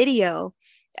after video.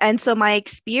 And so my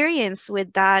experience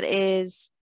with that is,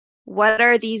 what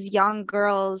are these young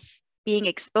girls being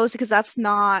exposed to? Because that's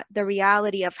not the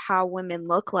reality of how women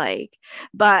look like.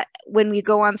 But when we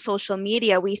go on social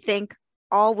media, we think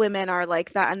all women are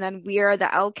like that, and then we are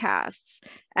the outcasts.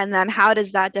 And then how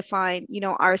does that define,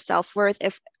 our self-worth,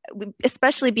 if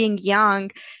especially being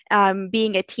young,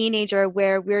 being a teenager,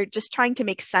 where we're just trying to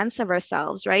make sense of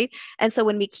ourselves, right? And so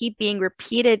when we keep being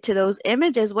repeated to those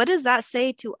images, what does that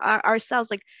say to ourselves?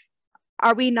 Like,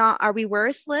 are we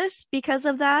worthless because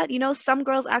of that? Some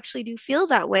girls actually do feel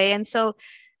that way. And so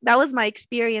that was my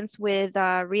experience with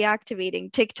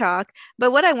reactivating TikTok.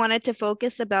 But what I wanted to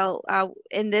focus about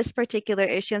in this particular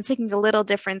issue, and taking a little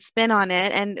different spin on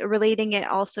it and relating it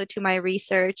also to my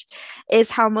research, is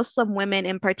how Muslim women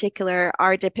in particular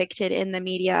are depicted in the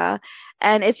media.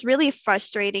 And it's really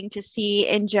frustrating to see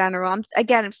in general.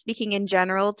 I'm speaking in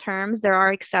general terms, there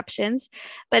are exceptions,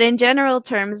 but in general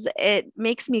terms, it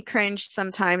makes me cringe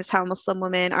sometimes how Muslim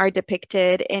women are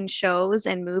depicted in shows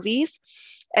and movies.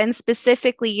 And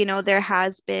specifically, there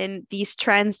has been these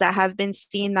trends that have been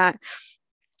seen that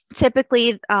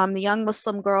typically the young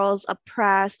Muslim girl's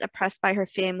oppressed by her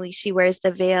family. She wears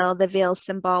the veil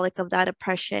symbolic of that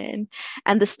oppression.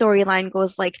 And the storyline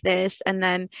goes like this. And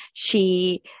then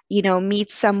she,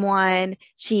 meets someone,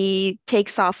 she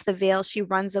takes off the veil, she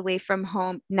runs away from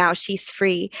home. Now she's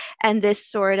free. And this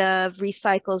sort of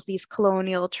recycles these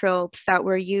colonial tropes that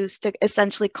were used to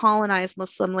essentially colonize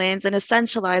Muslim lands and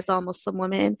essentialize all Muslim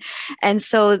women. And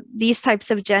so these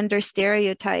types of gender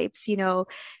stereotypes,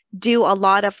 do a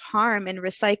lot of harm in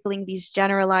recycling these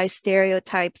generalized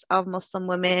stereotypes of Muslim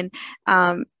women,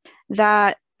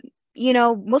 that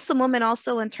Muslim women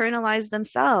also internalize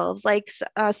themselves. Like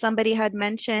somebody had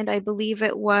mentioned, I believe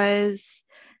it was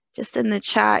just in the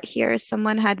chat here,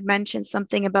 someone had mentioned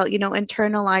something about,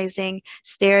 internalizing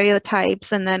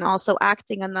stereotypes and then also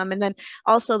acting on them. And then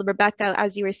also, Rebecca,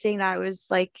 as you were saying that, I was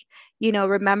like,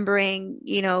 remembering,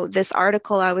 this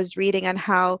article I was reading on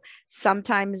how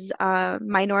sometimes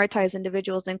minoritized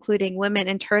individuals, including women,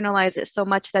 internalize it so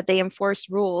much that they enforce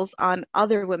rules on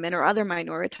other women or other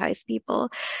minoritized people.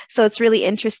 So it's really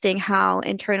interesting how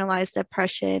internalized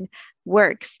oppression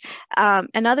works.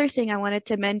 Another thing I wanted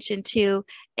to mention too,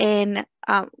 in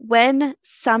when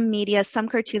some media, some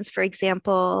cartoons, for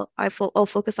example, I'll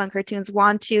focus on cartoons,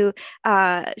 want to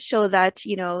show that,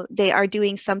 they are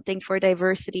doing something for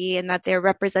diversity and that they're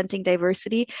representing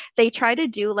diversity, they try to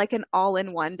do like an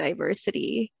all-in-one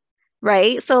diversity,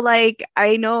 right? So like,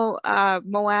 I know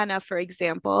Moana, for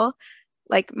example,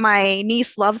 like my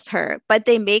niece loves her, but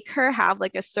they make her have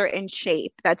like a certain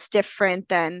shape that's different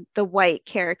than the white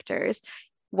characters.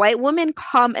 White women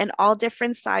come in all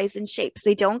different sizes and shapes.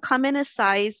 They don't come in a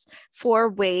size 4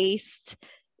 waist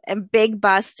and big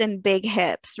bust and big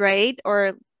hips, right?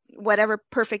 Or whatever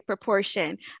perfect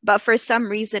proportion. But for some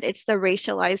reason, it's the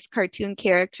racialized cartoon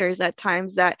characters at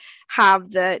times that have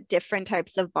the different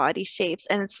types of body shapes.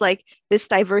 And it's like this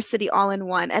diversity all in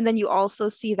one. And then you also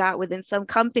see that within some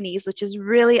companies, which is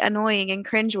really annoying and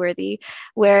cringeworthy,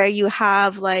 where you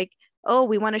have like, oh,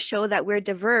 we want to show that we're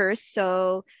diverse.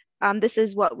 So this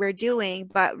is what we're doing,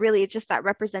 but really it's just that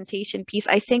representation piece.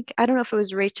 I don't know if it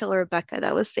was Rachel or Rebecca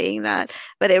that was saying that,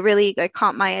 but it really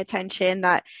caught my attention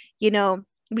that,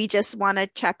 we just want to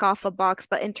check off a box,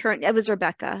 but in turn, it was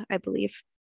Rebecca, I believe.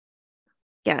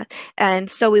 Yeah. And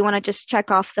so we want to just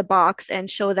check off the box and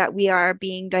show that we are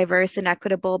being diverse and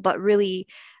equitable, but really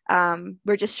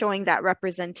we're just showing that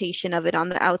representation of it on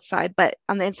the outside, but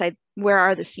on the inside, where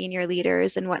are the senior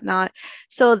leaders and whatnot?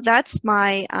 So that's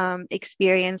my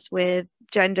experience with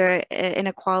gender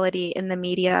inequality in the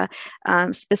media,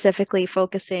 specifically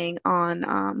focusing on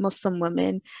Muslim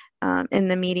women in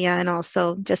the media, and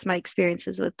also just my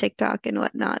experiences with TikTok and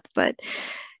whatnot. But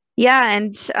yeah,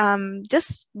 and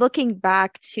just looking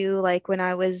back to like when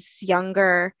I was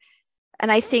younger,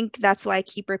 and I think that's why I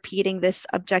keep repeating this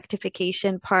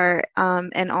objectification part,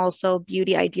 and also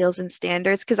beauty ideals and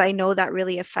standards, because I know that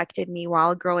really affected me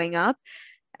while growing up.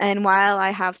 And while I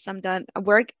have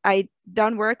I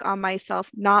done work on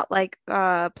myself, not like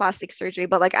plastic surgery,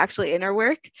 but like actually inner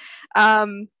work.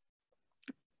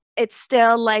 It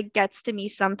still like gets to me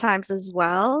sometimes as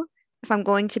well, if I'm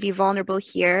going to be vulnerable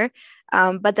here.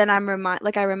 But then I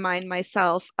remind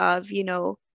myself of,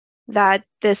 that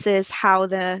this is how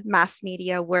the mass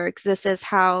media works. This is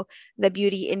how the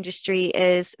beauty industry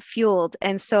is fueled.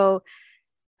 And so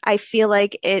I feel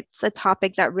like it's a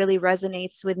topic that really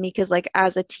resonates with me because like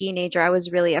as a teenager, I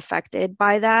was really affected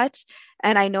by that.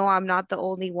 And I know I'm not the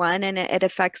only one, and it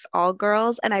affects all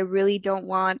girls. And I really don't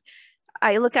want,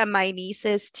 I look at my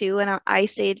nieces too, and I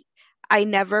say, I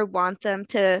never want them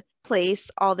to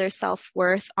place all their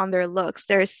self-worth on their looks.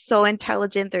 They're so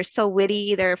intelligent, they're so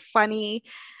witty, they're funny,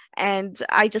 and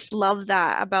I just love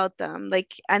that about them.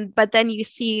 But then you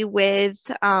see with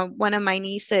one of my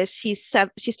nieces, she's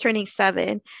turning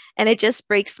 7, and it just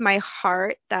breaks my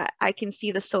heart that I can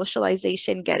see the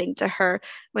socialization getting to her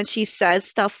when she says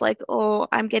stuff like, oh,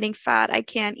 I'm getting fat, I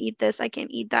can't eat this, I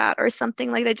can't eat that, or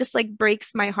something like that. Just like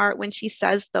breaks my heart when she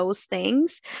says those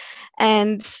things.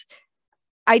 And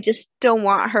I just don't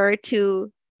want her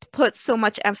to put so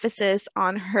much emphasis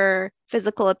on her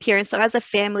physical appearance. So as a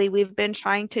family, we've been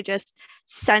trying to just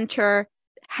center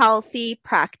healthy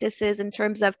practices in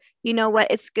terms of,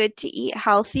 it's good to eat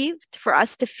healthy for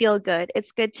us to feel good.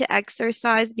 It's good to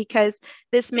exercise because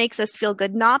this makes us feel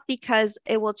good, not because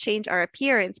it will change our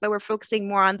appearance, but we're focusing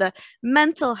more on the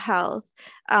mental health,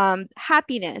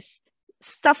 happiness,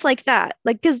 stuff like that.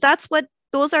 Like, because that's what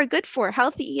those are good for.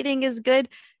 Healthy eating is good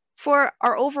for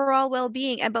our overall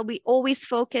well-being, but we always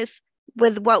focus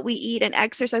with what we eat and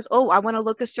exercise. Oh, I want to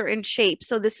look a certain shape,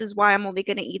 so this is why I'm only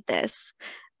going to eat this.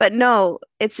 But no,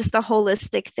 it's just a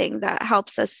holistic thing that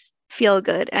helps us feel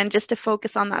good. And just to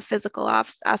focus on that physical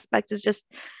aspect is just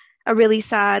a really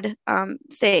sad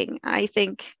thing, I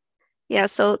think. Yeah,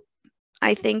 so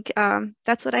I think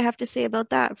that's what I have to say about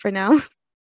that for now.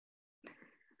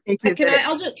 Thank you.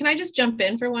 Can I just jump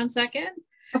in for 1 second?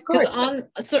 Of course.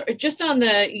 Just on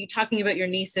you talking about your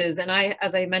nieces, and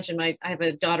as I mentioned, I have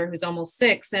a daughter who's almost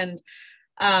 6, and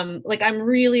like I'm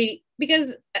really,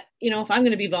 because if I'm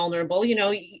going to be vulnerable,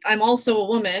 I'm also a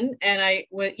woman, and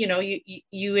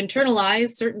you internalize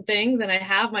certain things, and I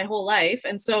have my whole life,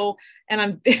 and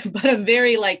I'm but I'm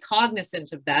very like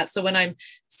cognizant of that. So when I'm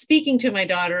speaking to my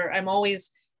daughter, I'm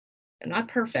not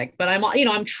perfect, but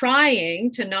I'm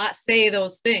trying to not say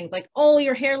those things like, oh,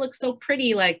 your hair looks so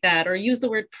pretty like that, or use the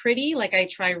word pretty. Like I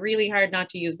try really hard not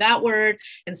to use that word.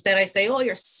 Instead, I say, oh,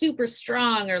 you're super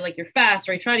strong, or like you're fast,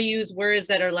 or I try to use words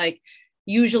that are like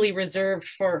usually reserved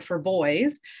for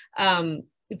boys.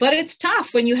 But it's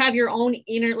tough when you have your own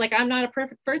inner, like I'm not a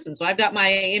perfect person. So I've got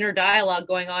my inner dialogue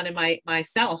going on in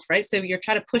myself, right? So you're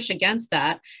trying to push against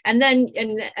that. And then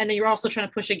you're also trying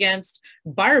to push against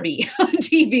Barbie on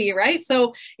TV, right?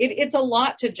 So it's a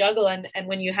lot to juggle. And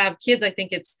when you have kids, I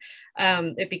think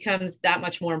it becomes that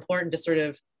much more important to sort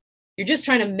of, you're just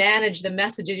trying to manage the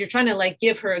messages. You're trying to like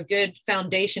give her a good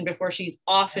foundation before she's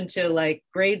off into like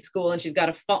grade school and she's got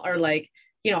a phone, or like,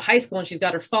 high school, and she's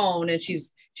got her phone and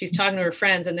she's talking to her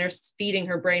friends and they're feeding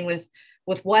her brain with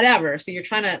whatever. So you're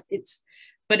trying to,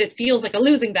 but it feels like a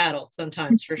losing battle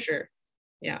sometimes, for sure.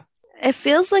 Yeah. It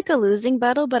feels like a losing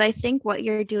battle, but I think what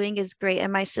you're doing is great.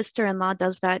 And my sister-in-law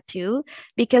does that too,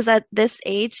 because at this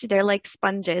age, they're like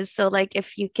sponges. So like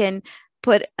if you can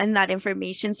put in that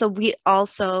information. So we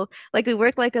also we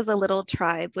work like as a little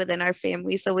tribe within our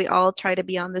family. So we all try to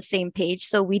be on the same page.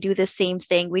 So we do the same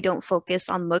thing. We don't focus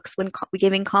on looks when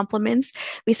giving compliments.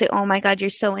 We say, oh my God, you're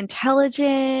so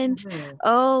intelligent. Mm-hmm.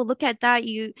 Oh, look at that.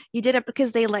 You did it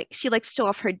because she likes to show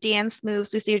off her dance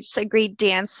moves. We say you're just a great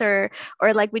dancer,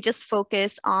 or like we just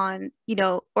focus on,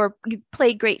 or you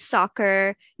play great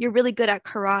soccer. You're really good at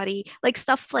karate, like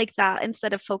stuff like that,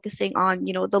 instead of focusing on,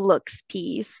 the looks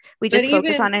piece. We just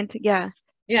focus on it.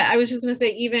 Yeah, I was just going to say,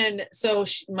 even so,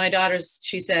 my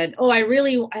she said, oh, I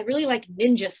really like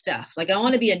ninja stuff. Like I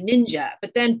want to be a ninja.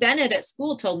 But then Bennett at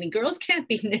school told me girls can't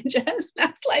be ninjas. And I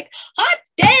was like, hot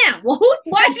damn. Well,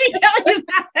 why did he tell you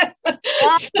that?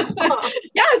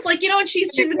 Yeah, it's like, and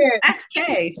she's an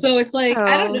SK. So it's like,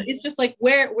 I don't know. It's just like,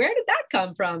 where did that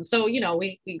come from? So,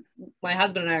 we my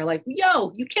husband and I are like,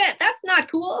 yo, you can't, that's not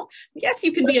cool. Yes,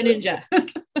 you can be a ninja.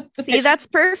 See, that's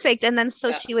perfect. And then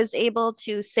she was able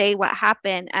to say what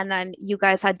happened, and then you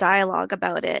guys had dialogue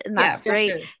about it, and that's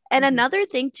great. Sure. And another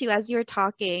thing too, as you were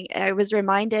talking, I was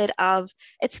reminded of,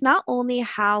 it's not only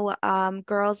how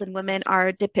girls and women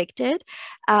are depicted,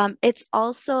 it's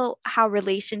also how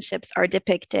relationships are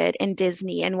depicted in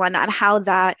Disney and whatnot, how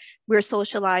that we're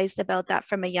socialized about that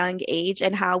from a young age,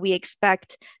 and how we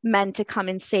expect men to come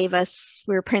and save us.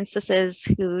 We're princesses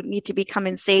who need to be come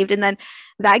and saved. And then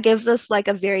that gives us like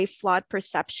a very flawed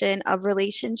perception of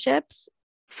relationships,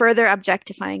 further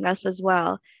objectifying us as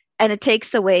well. And it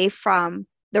takes away from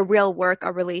the real work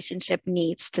a relationship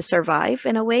needs to survive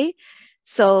in a way.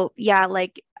 So yeah,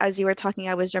 like as you were talking,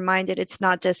 I was reminded it's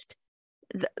not just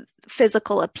the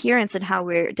physical appearance and how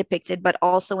we're depicted, but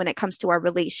also when it comes to our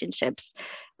relationships,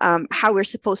 how we're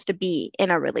supposed to be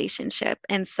in a relationship.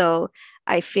 And so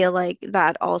I feel like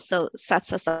that also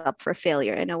sets us up for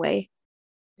failure in a way.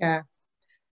 Yeah.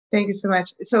 Thank you so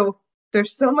much. So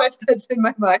there's so much that's in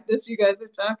my mind as you guys are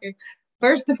talking.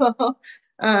 First of all,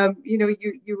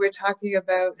 you were talking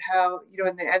about how,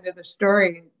 in the end of the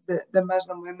story, the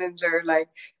Muslim women are like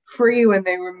free when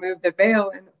they remove the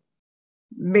veil. And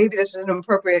maybe this isn't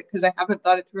appropriate because I haven't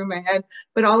thought it through in my head,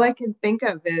 but all I can think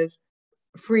of is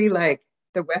free, like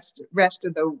the rest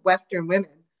of the Western women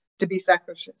to be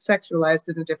sexualized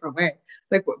in a different way.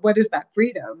 Like, what is that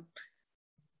freedom?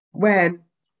 When,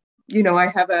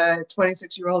 I have a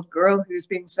 26-year-old girl who's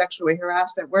being sexually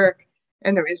harassed at work,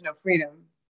 and there is no freedom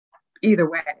either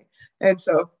way. And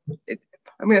so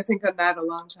I'm going to think on that a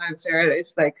long time, Sarah.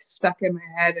 It's like stuck in my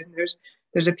head, and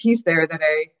there's a piece there that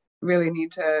I really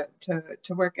need to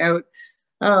work out.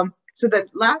 So the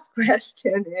last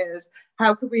question is,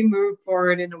 how could we move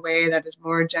forward in a way that is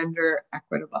more gender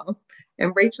equitable?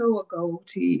 And Rachel, will go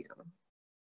to you.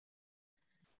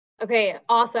 Okay,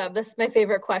 awesome. This is my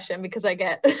favorite question because I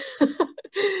get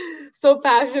so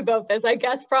passionate about this. I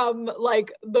guess from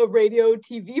like the radio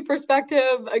TV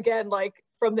perspective, again, like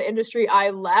from the industry I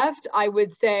left, I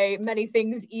would say many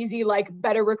things easy, like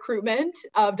better recruitment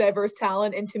of diverse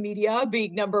talent into media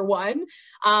being number one.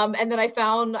 And then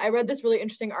I read this really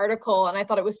interesting article, and I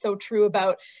thought it was so true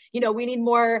about, we need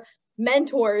more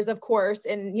mentors, of course,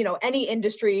 in, you know, any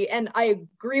industry, and I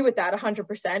agree with that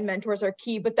 100%, mentors are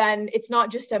key, but then it's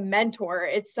not just a mentor,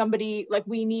 it's somebody, like,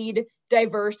 we need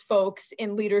diverse folks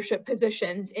in leadership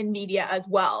positions in media as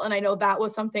well. And I know that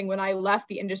was something when I left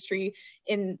the industry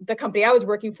in the company I was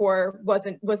working for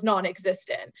was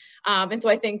non-existent. And so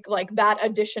I think like that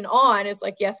addition on is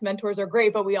like, yes, mentors are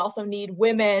great, but we also need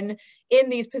women in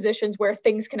these positions where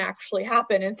things can actually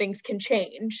happen and things can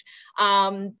change.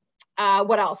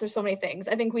 What else? There's so many things.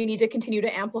 I think we need to continue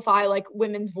to amplify like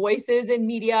women's voices in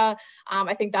media.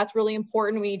 I think that's really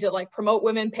important. We need to like promote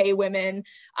women, pay women,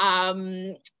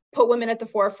 put women at the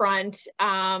forefront.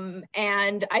 And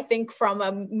I think from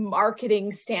a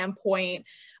marketing standpoint,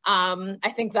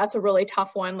 I think that's a really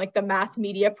tough one, like the mass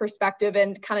media perspective.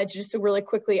 And kind of just to really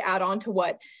quickly add on to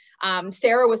what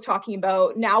Sarah was talking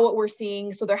about, now what we're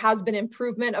seeing, so there has been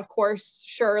improvement, of course,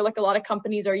 sure, like a lot of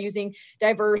companies are using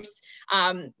diverse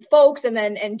folks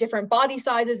and different body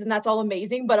sizes, and that's all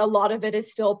amazing, but a lot of it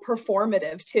is still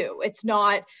performative too. It's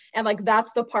not, and like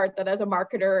that's the part that as a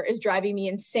marketer is driving me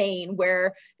insane,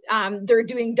 where they're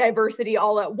doing diversity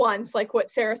all at once, like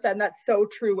what Sarah said, and that's so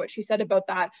true what she said about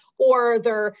that, or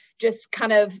they're just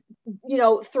kind of, you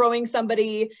know, throwing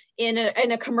somebody in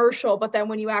a commercial, but then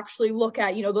when you actually look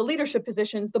at, you know, the leadership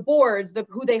positions, the boards,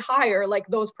 who they hire, like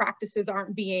those practices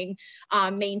aren't being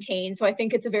maintained. So I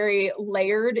think it's a very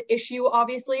layered issue,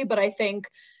 obviously, but I think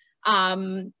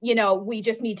you know, we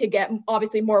just need to get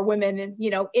obviously more women,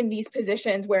 you know, in these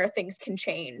positions where things can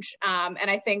change. And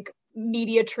I think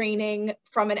media training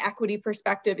from an equity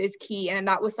perspective is key. And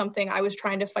that was something I was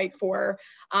trying to fight for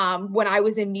when I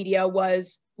was in media,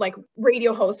 was like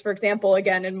radio hosts, for example,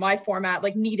 again, in my format,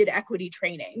 like needed equity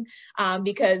training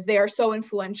because they are so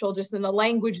influential just in the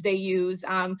language they use,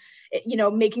 you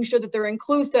know, making sure that they're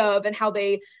inclusive and how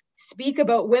they speak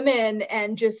about women,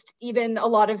 and just even a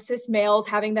lot of cis males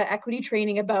having that equity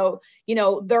training about, you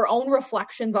know, their own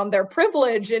reflections on their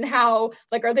privilege and how,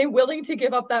 like, are they willing to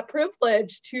give up that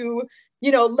privilege to,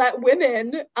 you know, let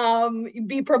women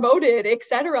be promoted,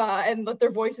 etc., and let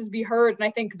their voices be heard. And I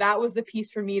think that was the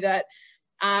piece for me that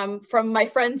from my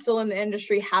friends still in the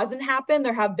industry hasn't happened.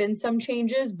 There have been some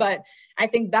changes, but I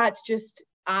think that's just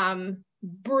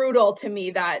brutal to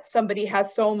me, that somebody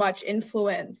has so much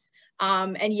influence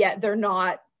and yet they're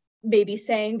not maybe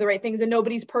saying the right things, and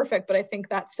nobody's perfect, but I think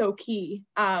that's so key.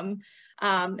 And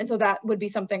so that would be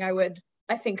something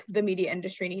I think the media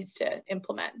industry needs to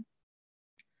implement.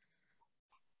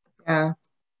 Yeah,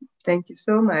 thank you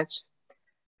so much.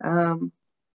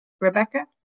 Rebecca?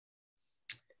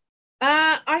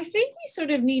 I think we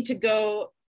sort of need to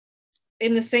go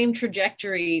in the same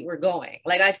trajectory we're going.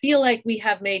 Like, I feel like we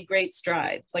have made great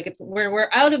strides. Like we're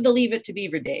out of the Leave It to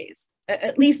Beaver days,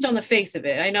 at least on the face of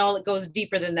it. I know it goes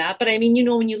deeper than that, but I mean, you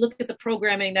know, when you look at the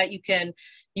programming that you can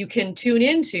tune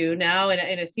into now in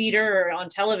a theater or on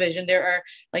television, there are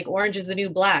like Orange is the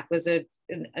New Black was a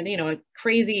you know, a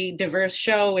crazy diverse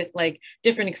show with like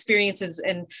different experiences.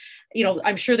 And, you know,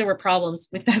 I'm sure there were problems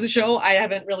with that show. I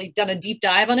haven't really done a deep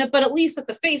dive on it, but at least at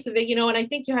the face of it, you know, and I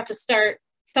think you have to start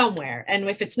somewhere. And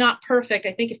if it's not perfect,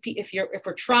 I think if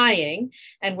we're trying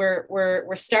and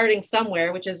we're starting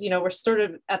somewhere, which is, you know, we're sort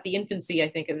of at the infancy, I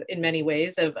think, in many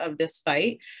ways of this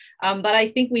fight. But I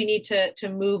think we need to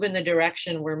move in the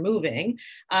direction we're moving,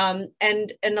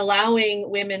 and allowing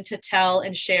women to tell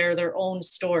and share their own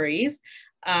stories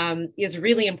is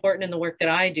really important in the work that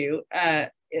I do.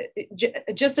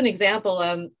 Just an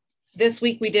example, this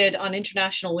week we did on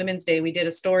International Women's Day, we did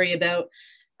a story about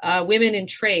women in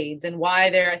trades and why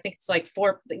I think it's like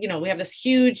you know, we have this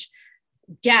huge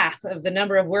gap of the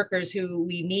number of workers who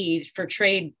we need for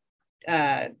trade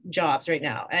jobs right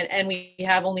now. And we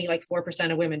have only like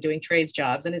 4% of women doing trades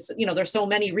jobs. And it's, you know, there's so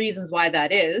many reasons why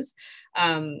that is.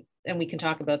 And we can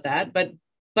talk about that. But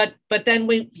then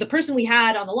the person we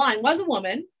had on the line was a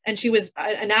woman, and she was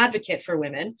an advocate for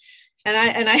women. And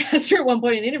I asked her at one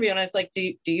point in the interview, and I was like,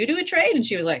 do you do a trade? And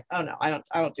she was like, oh no, I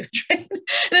don't do a trade.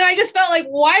 And I just felt like,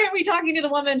 why aren't we talking to the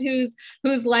woman who's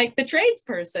like the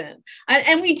tradesperson?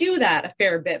 And we do that a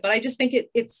fair bit, but I just think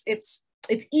it's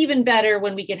even better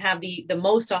when we can have the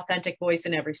most authentic voice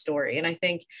in every story. And I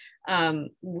think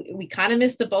we kind of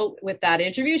missed the boat with that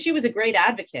interview. She was a great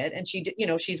advocate, and she, you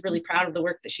know, she's really proud of the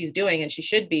work that she's doing, and she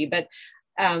should be. But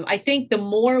I think the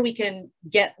more we can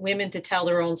get women to tell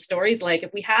their own stories, like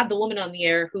if we have the woman on the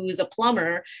air who's a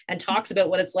plumber and talks about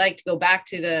what it's like to go back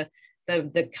to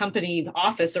the company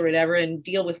office or whatever and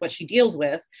deal with what she deals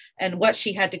with and what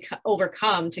she had to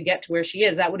overcome to get to where she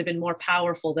is, that would have been more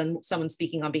powerful than someone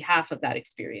speaking on behalf of that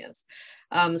experience.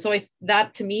 So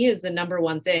that to me is the number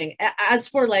one thing. As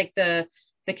for like the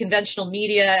the conventional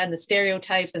media and the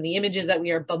stereotypes and the images that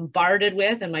we are bombarded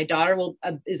with, and my daughter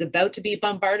is about to be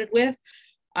bombarded with.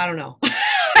 I don't know.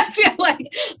 I feel like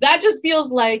that just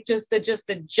feels like just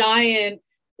a giant,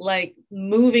 like,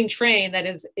 moving train that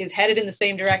is headed in the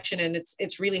same direction, and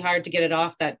it's really hard to get it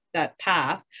off that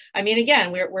path. I mean,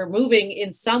 again, we're moving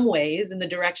in some ways in the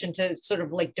direction to sort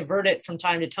of like divert it from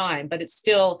time to time, but it's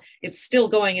still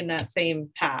going in that same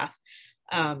path.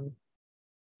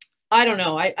 I don't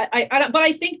know. But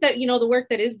I think that, you know, the work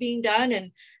that is being done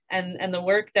and the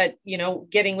work that, you know,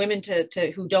 getting women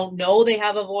to who don't know they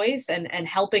have a voice and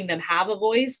helping them have a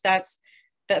voice, that's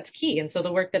key. And so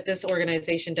the work that this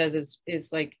organization does is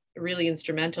like really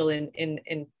instrumental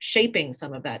in shaping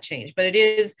some of that change. But it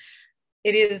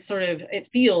is sort of, it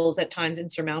feels at times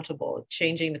insurmountable,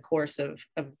 changing the course of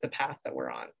the path that we're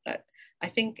on. But I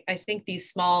think these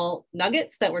small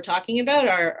nuggets that we're talking about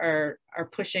are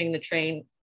pushing the train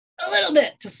a little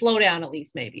bit to slow down, at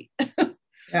least, maybe.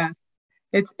 Yeah,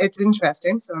 it's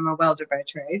interesting. So I'm a welder by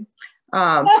trade.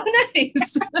 Oh,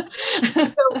 nice.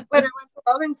 So when I went to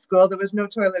welding school, there was no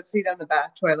toilet seat on the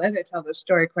bath toilet. I tell this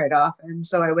story quite often.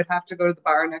 So I would have to go to the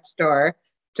bar next door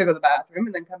to go to the bathroom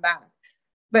and then come back.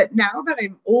 But now that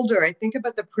I'm older, I think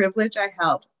about the privilege I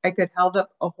held. I could held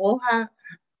up a whole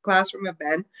classroom of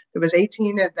men. There was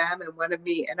 18 of them and one of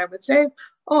me. And I would say,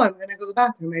 oh, I'm going to go to the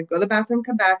bathroom. I'd go to the bathroom,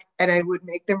 come back, and I would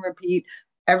make them repeat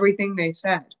everything they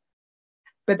said.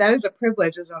 But that is a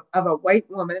privilege of a white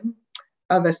woman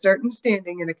of a certain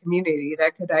standing in a community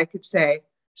that I could say,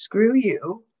 screw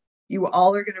you. You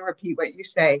all are going to repeat what you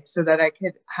say, so that I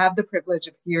could have the privilege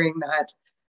of hearing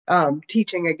that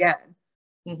teaching again.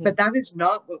 Mm-hmm. But that is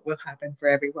not what will happen for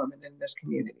every woman in this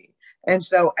community. And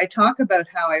so I talk about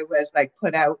how I was like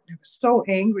put out. I was so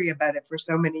angry about it for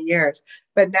so many years.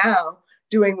 But now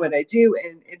doing what I do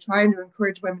and trying to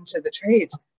encourage women to the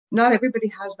trades, not everybody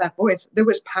has that voice. There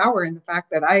was power in the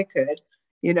fact that I could,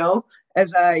 you know,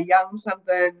 as a young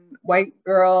something white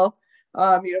girl,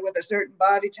 you know, with a certain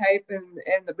body type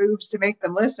and the boobs to make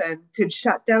them listen, could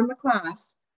shut down the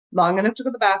class long enough to go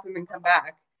to the bathroom and come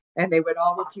back. And they would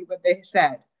all repeat what they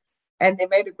said. And they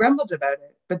might have grumbled about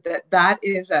it, but that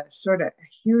is a sort of a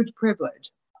huge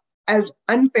privilege. As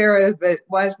unfair as it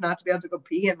was not to be able to go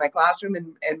pee in my classroom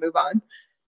and move on,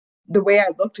 the way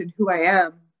I looked and who I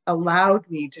am allowed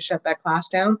me to shut that class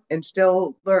down and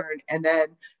still learn and then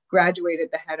graduate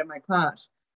at the head of my class.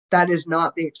 That is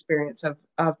not the experience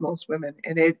of most women.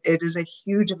 And it is a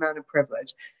huge amount of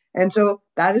privilege. And so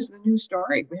that is the new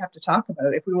story we have to talk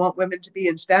about. If we want women to be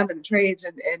in STEM and trades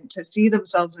and to see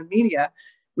themselves in media,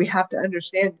 we have to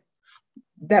understand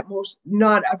that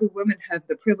not every woman have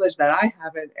the privilege that I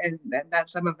have and that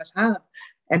some of us have.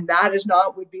 And that is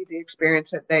not would be the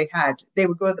experience that they had. They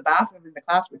would go to the bathroom and the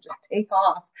class would just take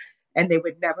off and they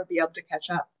would never be able to catch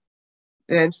up.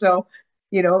 And so,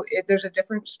 you know, there's a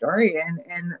different story.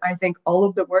 And I think all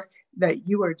of the work that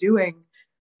you are doing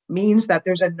means that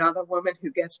there's another woman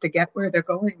who gets to get where they're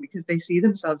going because they see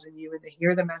themselves in you and they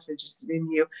hear the messages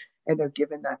in you and they're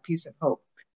given that piece of hope.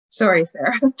 Sorry,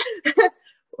 Sarah.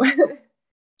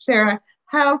 Sarah,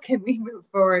 how can we move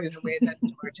forward in a way that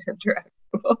is more gender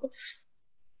equitable?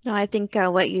 No, I think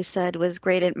what you said was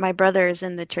great. And my brother is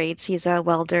in the trades. He's a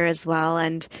welder as well.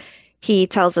 And he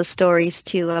tells us stories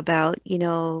too about, you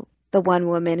know, the one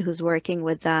woman who's working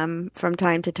with them from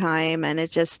time to time. And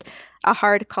it's just a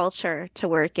hard culture to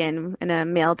work in a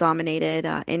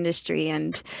male-dominated industry.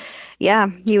 And yeah,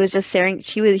 he was just sharing,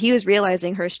 he was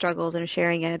realizing her struggles and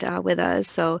sharing it with us.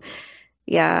 So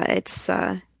yeah, it's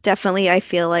definitely, I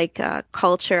feel like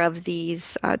culture of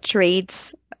these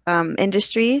trades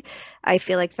industry, I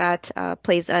feel like that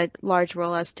plays a large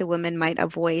role as to women might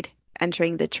avoid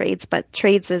entering the trades. But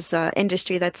trades is an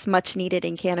industry that's much needed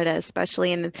in Canada,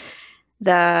 especially in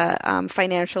the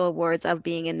financial awards of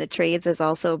being in the trades is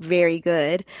also very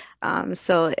good.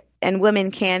 And women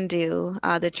can do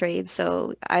the trades.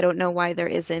 So I don't know why there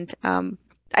isn't.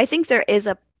 I think there is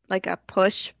a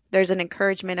push. There's an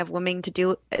encouragement of women to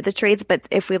do the trades. But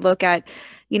if we look at,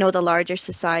 you know, the larger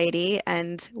society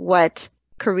and what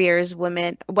careers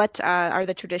what are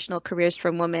the traditional careers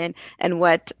from women and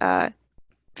what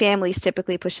families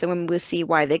typically push the women, we'll see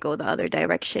why they go the other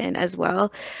direction as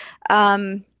well.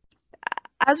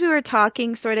 As we were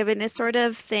talking, and I sort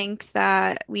of think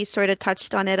that we sort of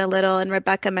touched on it a little, and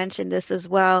Rebecca mentioned this as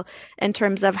well, in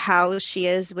terms of how she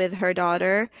is with her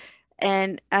daughter.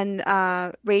 And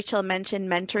Rachel mentioned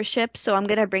mentorship. So I'm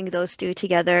going to bring those two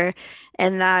together,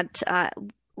 and that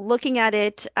looking at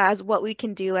it as what we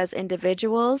can do as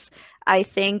individuals. I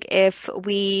think if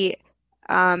we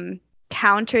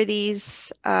counter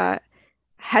these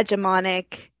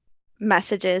hegemonic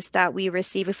messages that we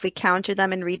receive, if we counter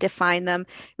them and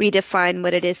redefine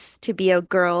what it is to be a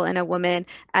girl and a woman,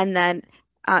 and then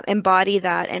embody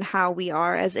that in how we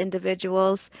are as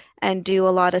individuals, and do a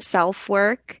lot of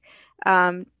self-work,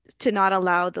 to not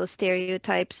allow those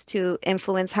stereotypes to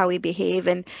influence how we behave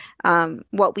and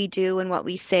what we do and what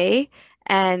we say.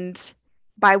 And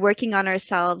by working on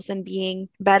ourselves and being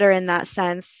better in that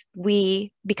sense,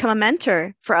 we become a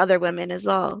mentor for other women as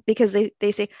well, because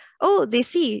they say, oh, they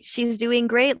see she's doing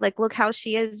great. Like, look how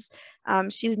she is.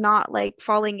 She's not like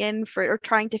falling in for or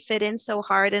trying to fit in so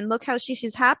hard. And look how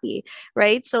she's happy,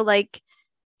 right? So like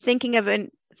thinking of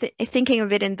it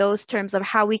in those terms of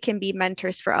how we can be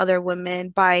mentors for other women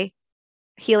by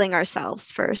healing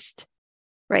ourselves first,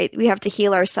 right? We have to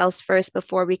heal ourselves first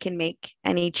before we can make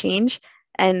any change.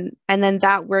 And then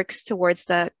that works towards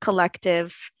the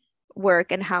collective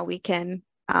work and how we can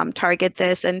target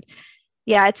this. And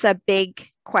yeah, it's a big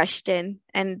question,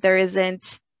 and there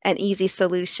isn't an easy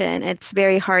solution. It's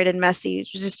very hard and messy. It's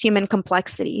just human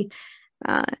complexity.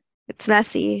 It's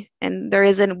messy, and there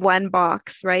isn't one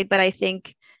box, right? But I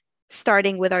think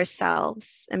starting with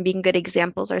ourselves and being good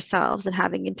examples ourselves and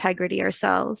having integrity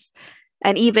ourselves.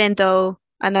 And even though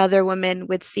another woman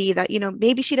would see that,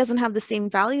 maybe she doesn't have the same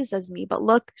values as me, but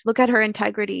look at her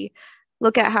integrity.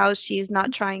 Look at how she's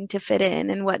not trying to fit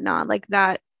in and whatnot. Like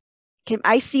that.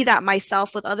 I see that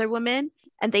myself with other women,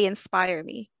 and they inspire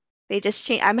me. They just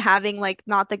change. I'm having like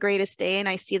not the greatest day, and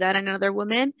I see that in another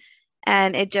woman,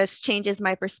 and it just changes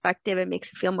my perspective. It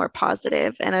makes me feel more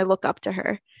positive, and I look up to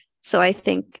her. So I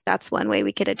think that's one way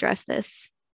we could address this.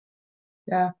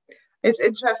 Yeah, it's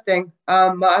interesting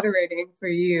moderating for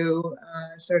you,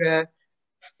 sort of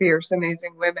fierce,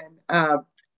 amazing women.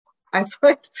 I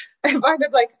find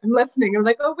it like I'm listening. I'm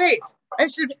like, oh wait, I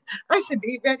should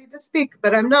be ready to speak,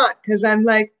 but I'm not, because I'm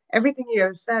like, everything you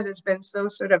have said has been so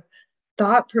sort of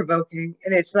thought provoking,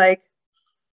 and it's like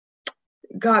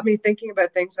got me thinking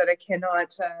about things that I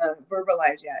cannot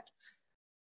verbalize yet.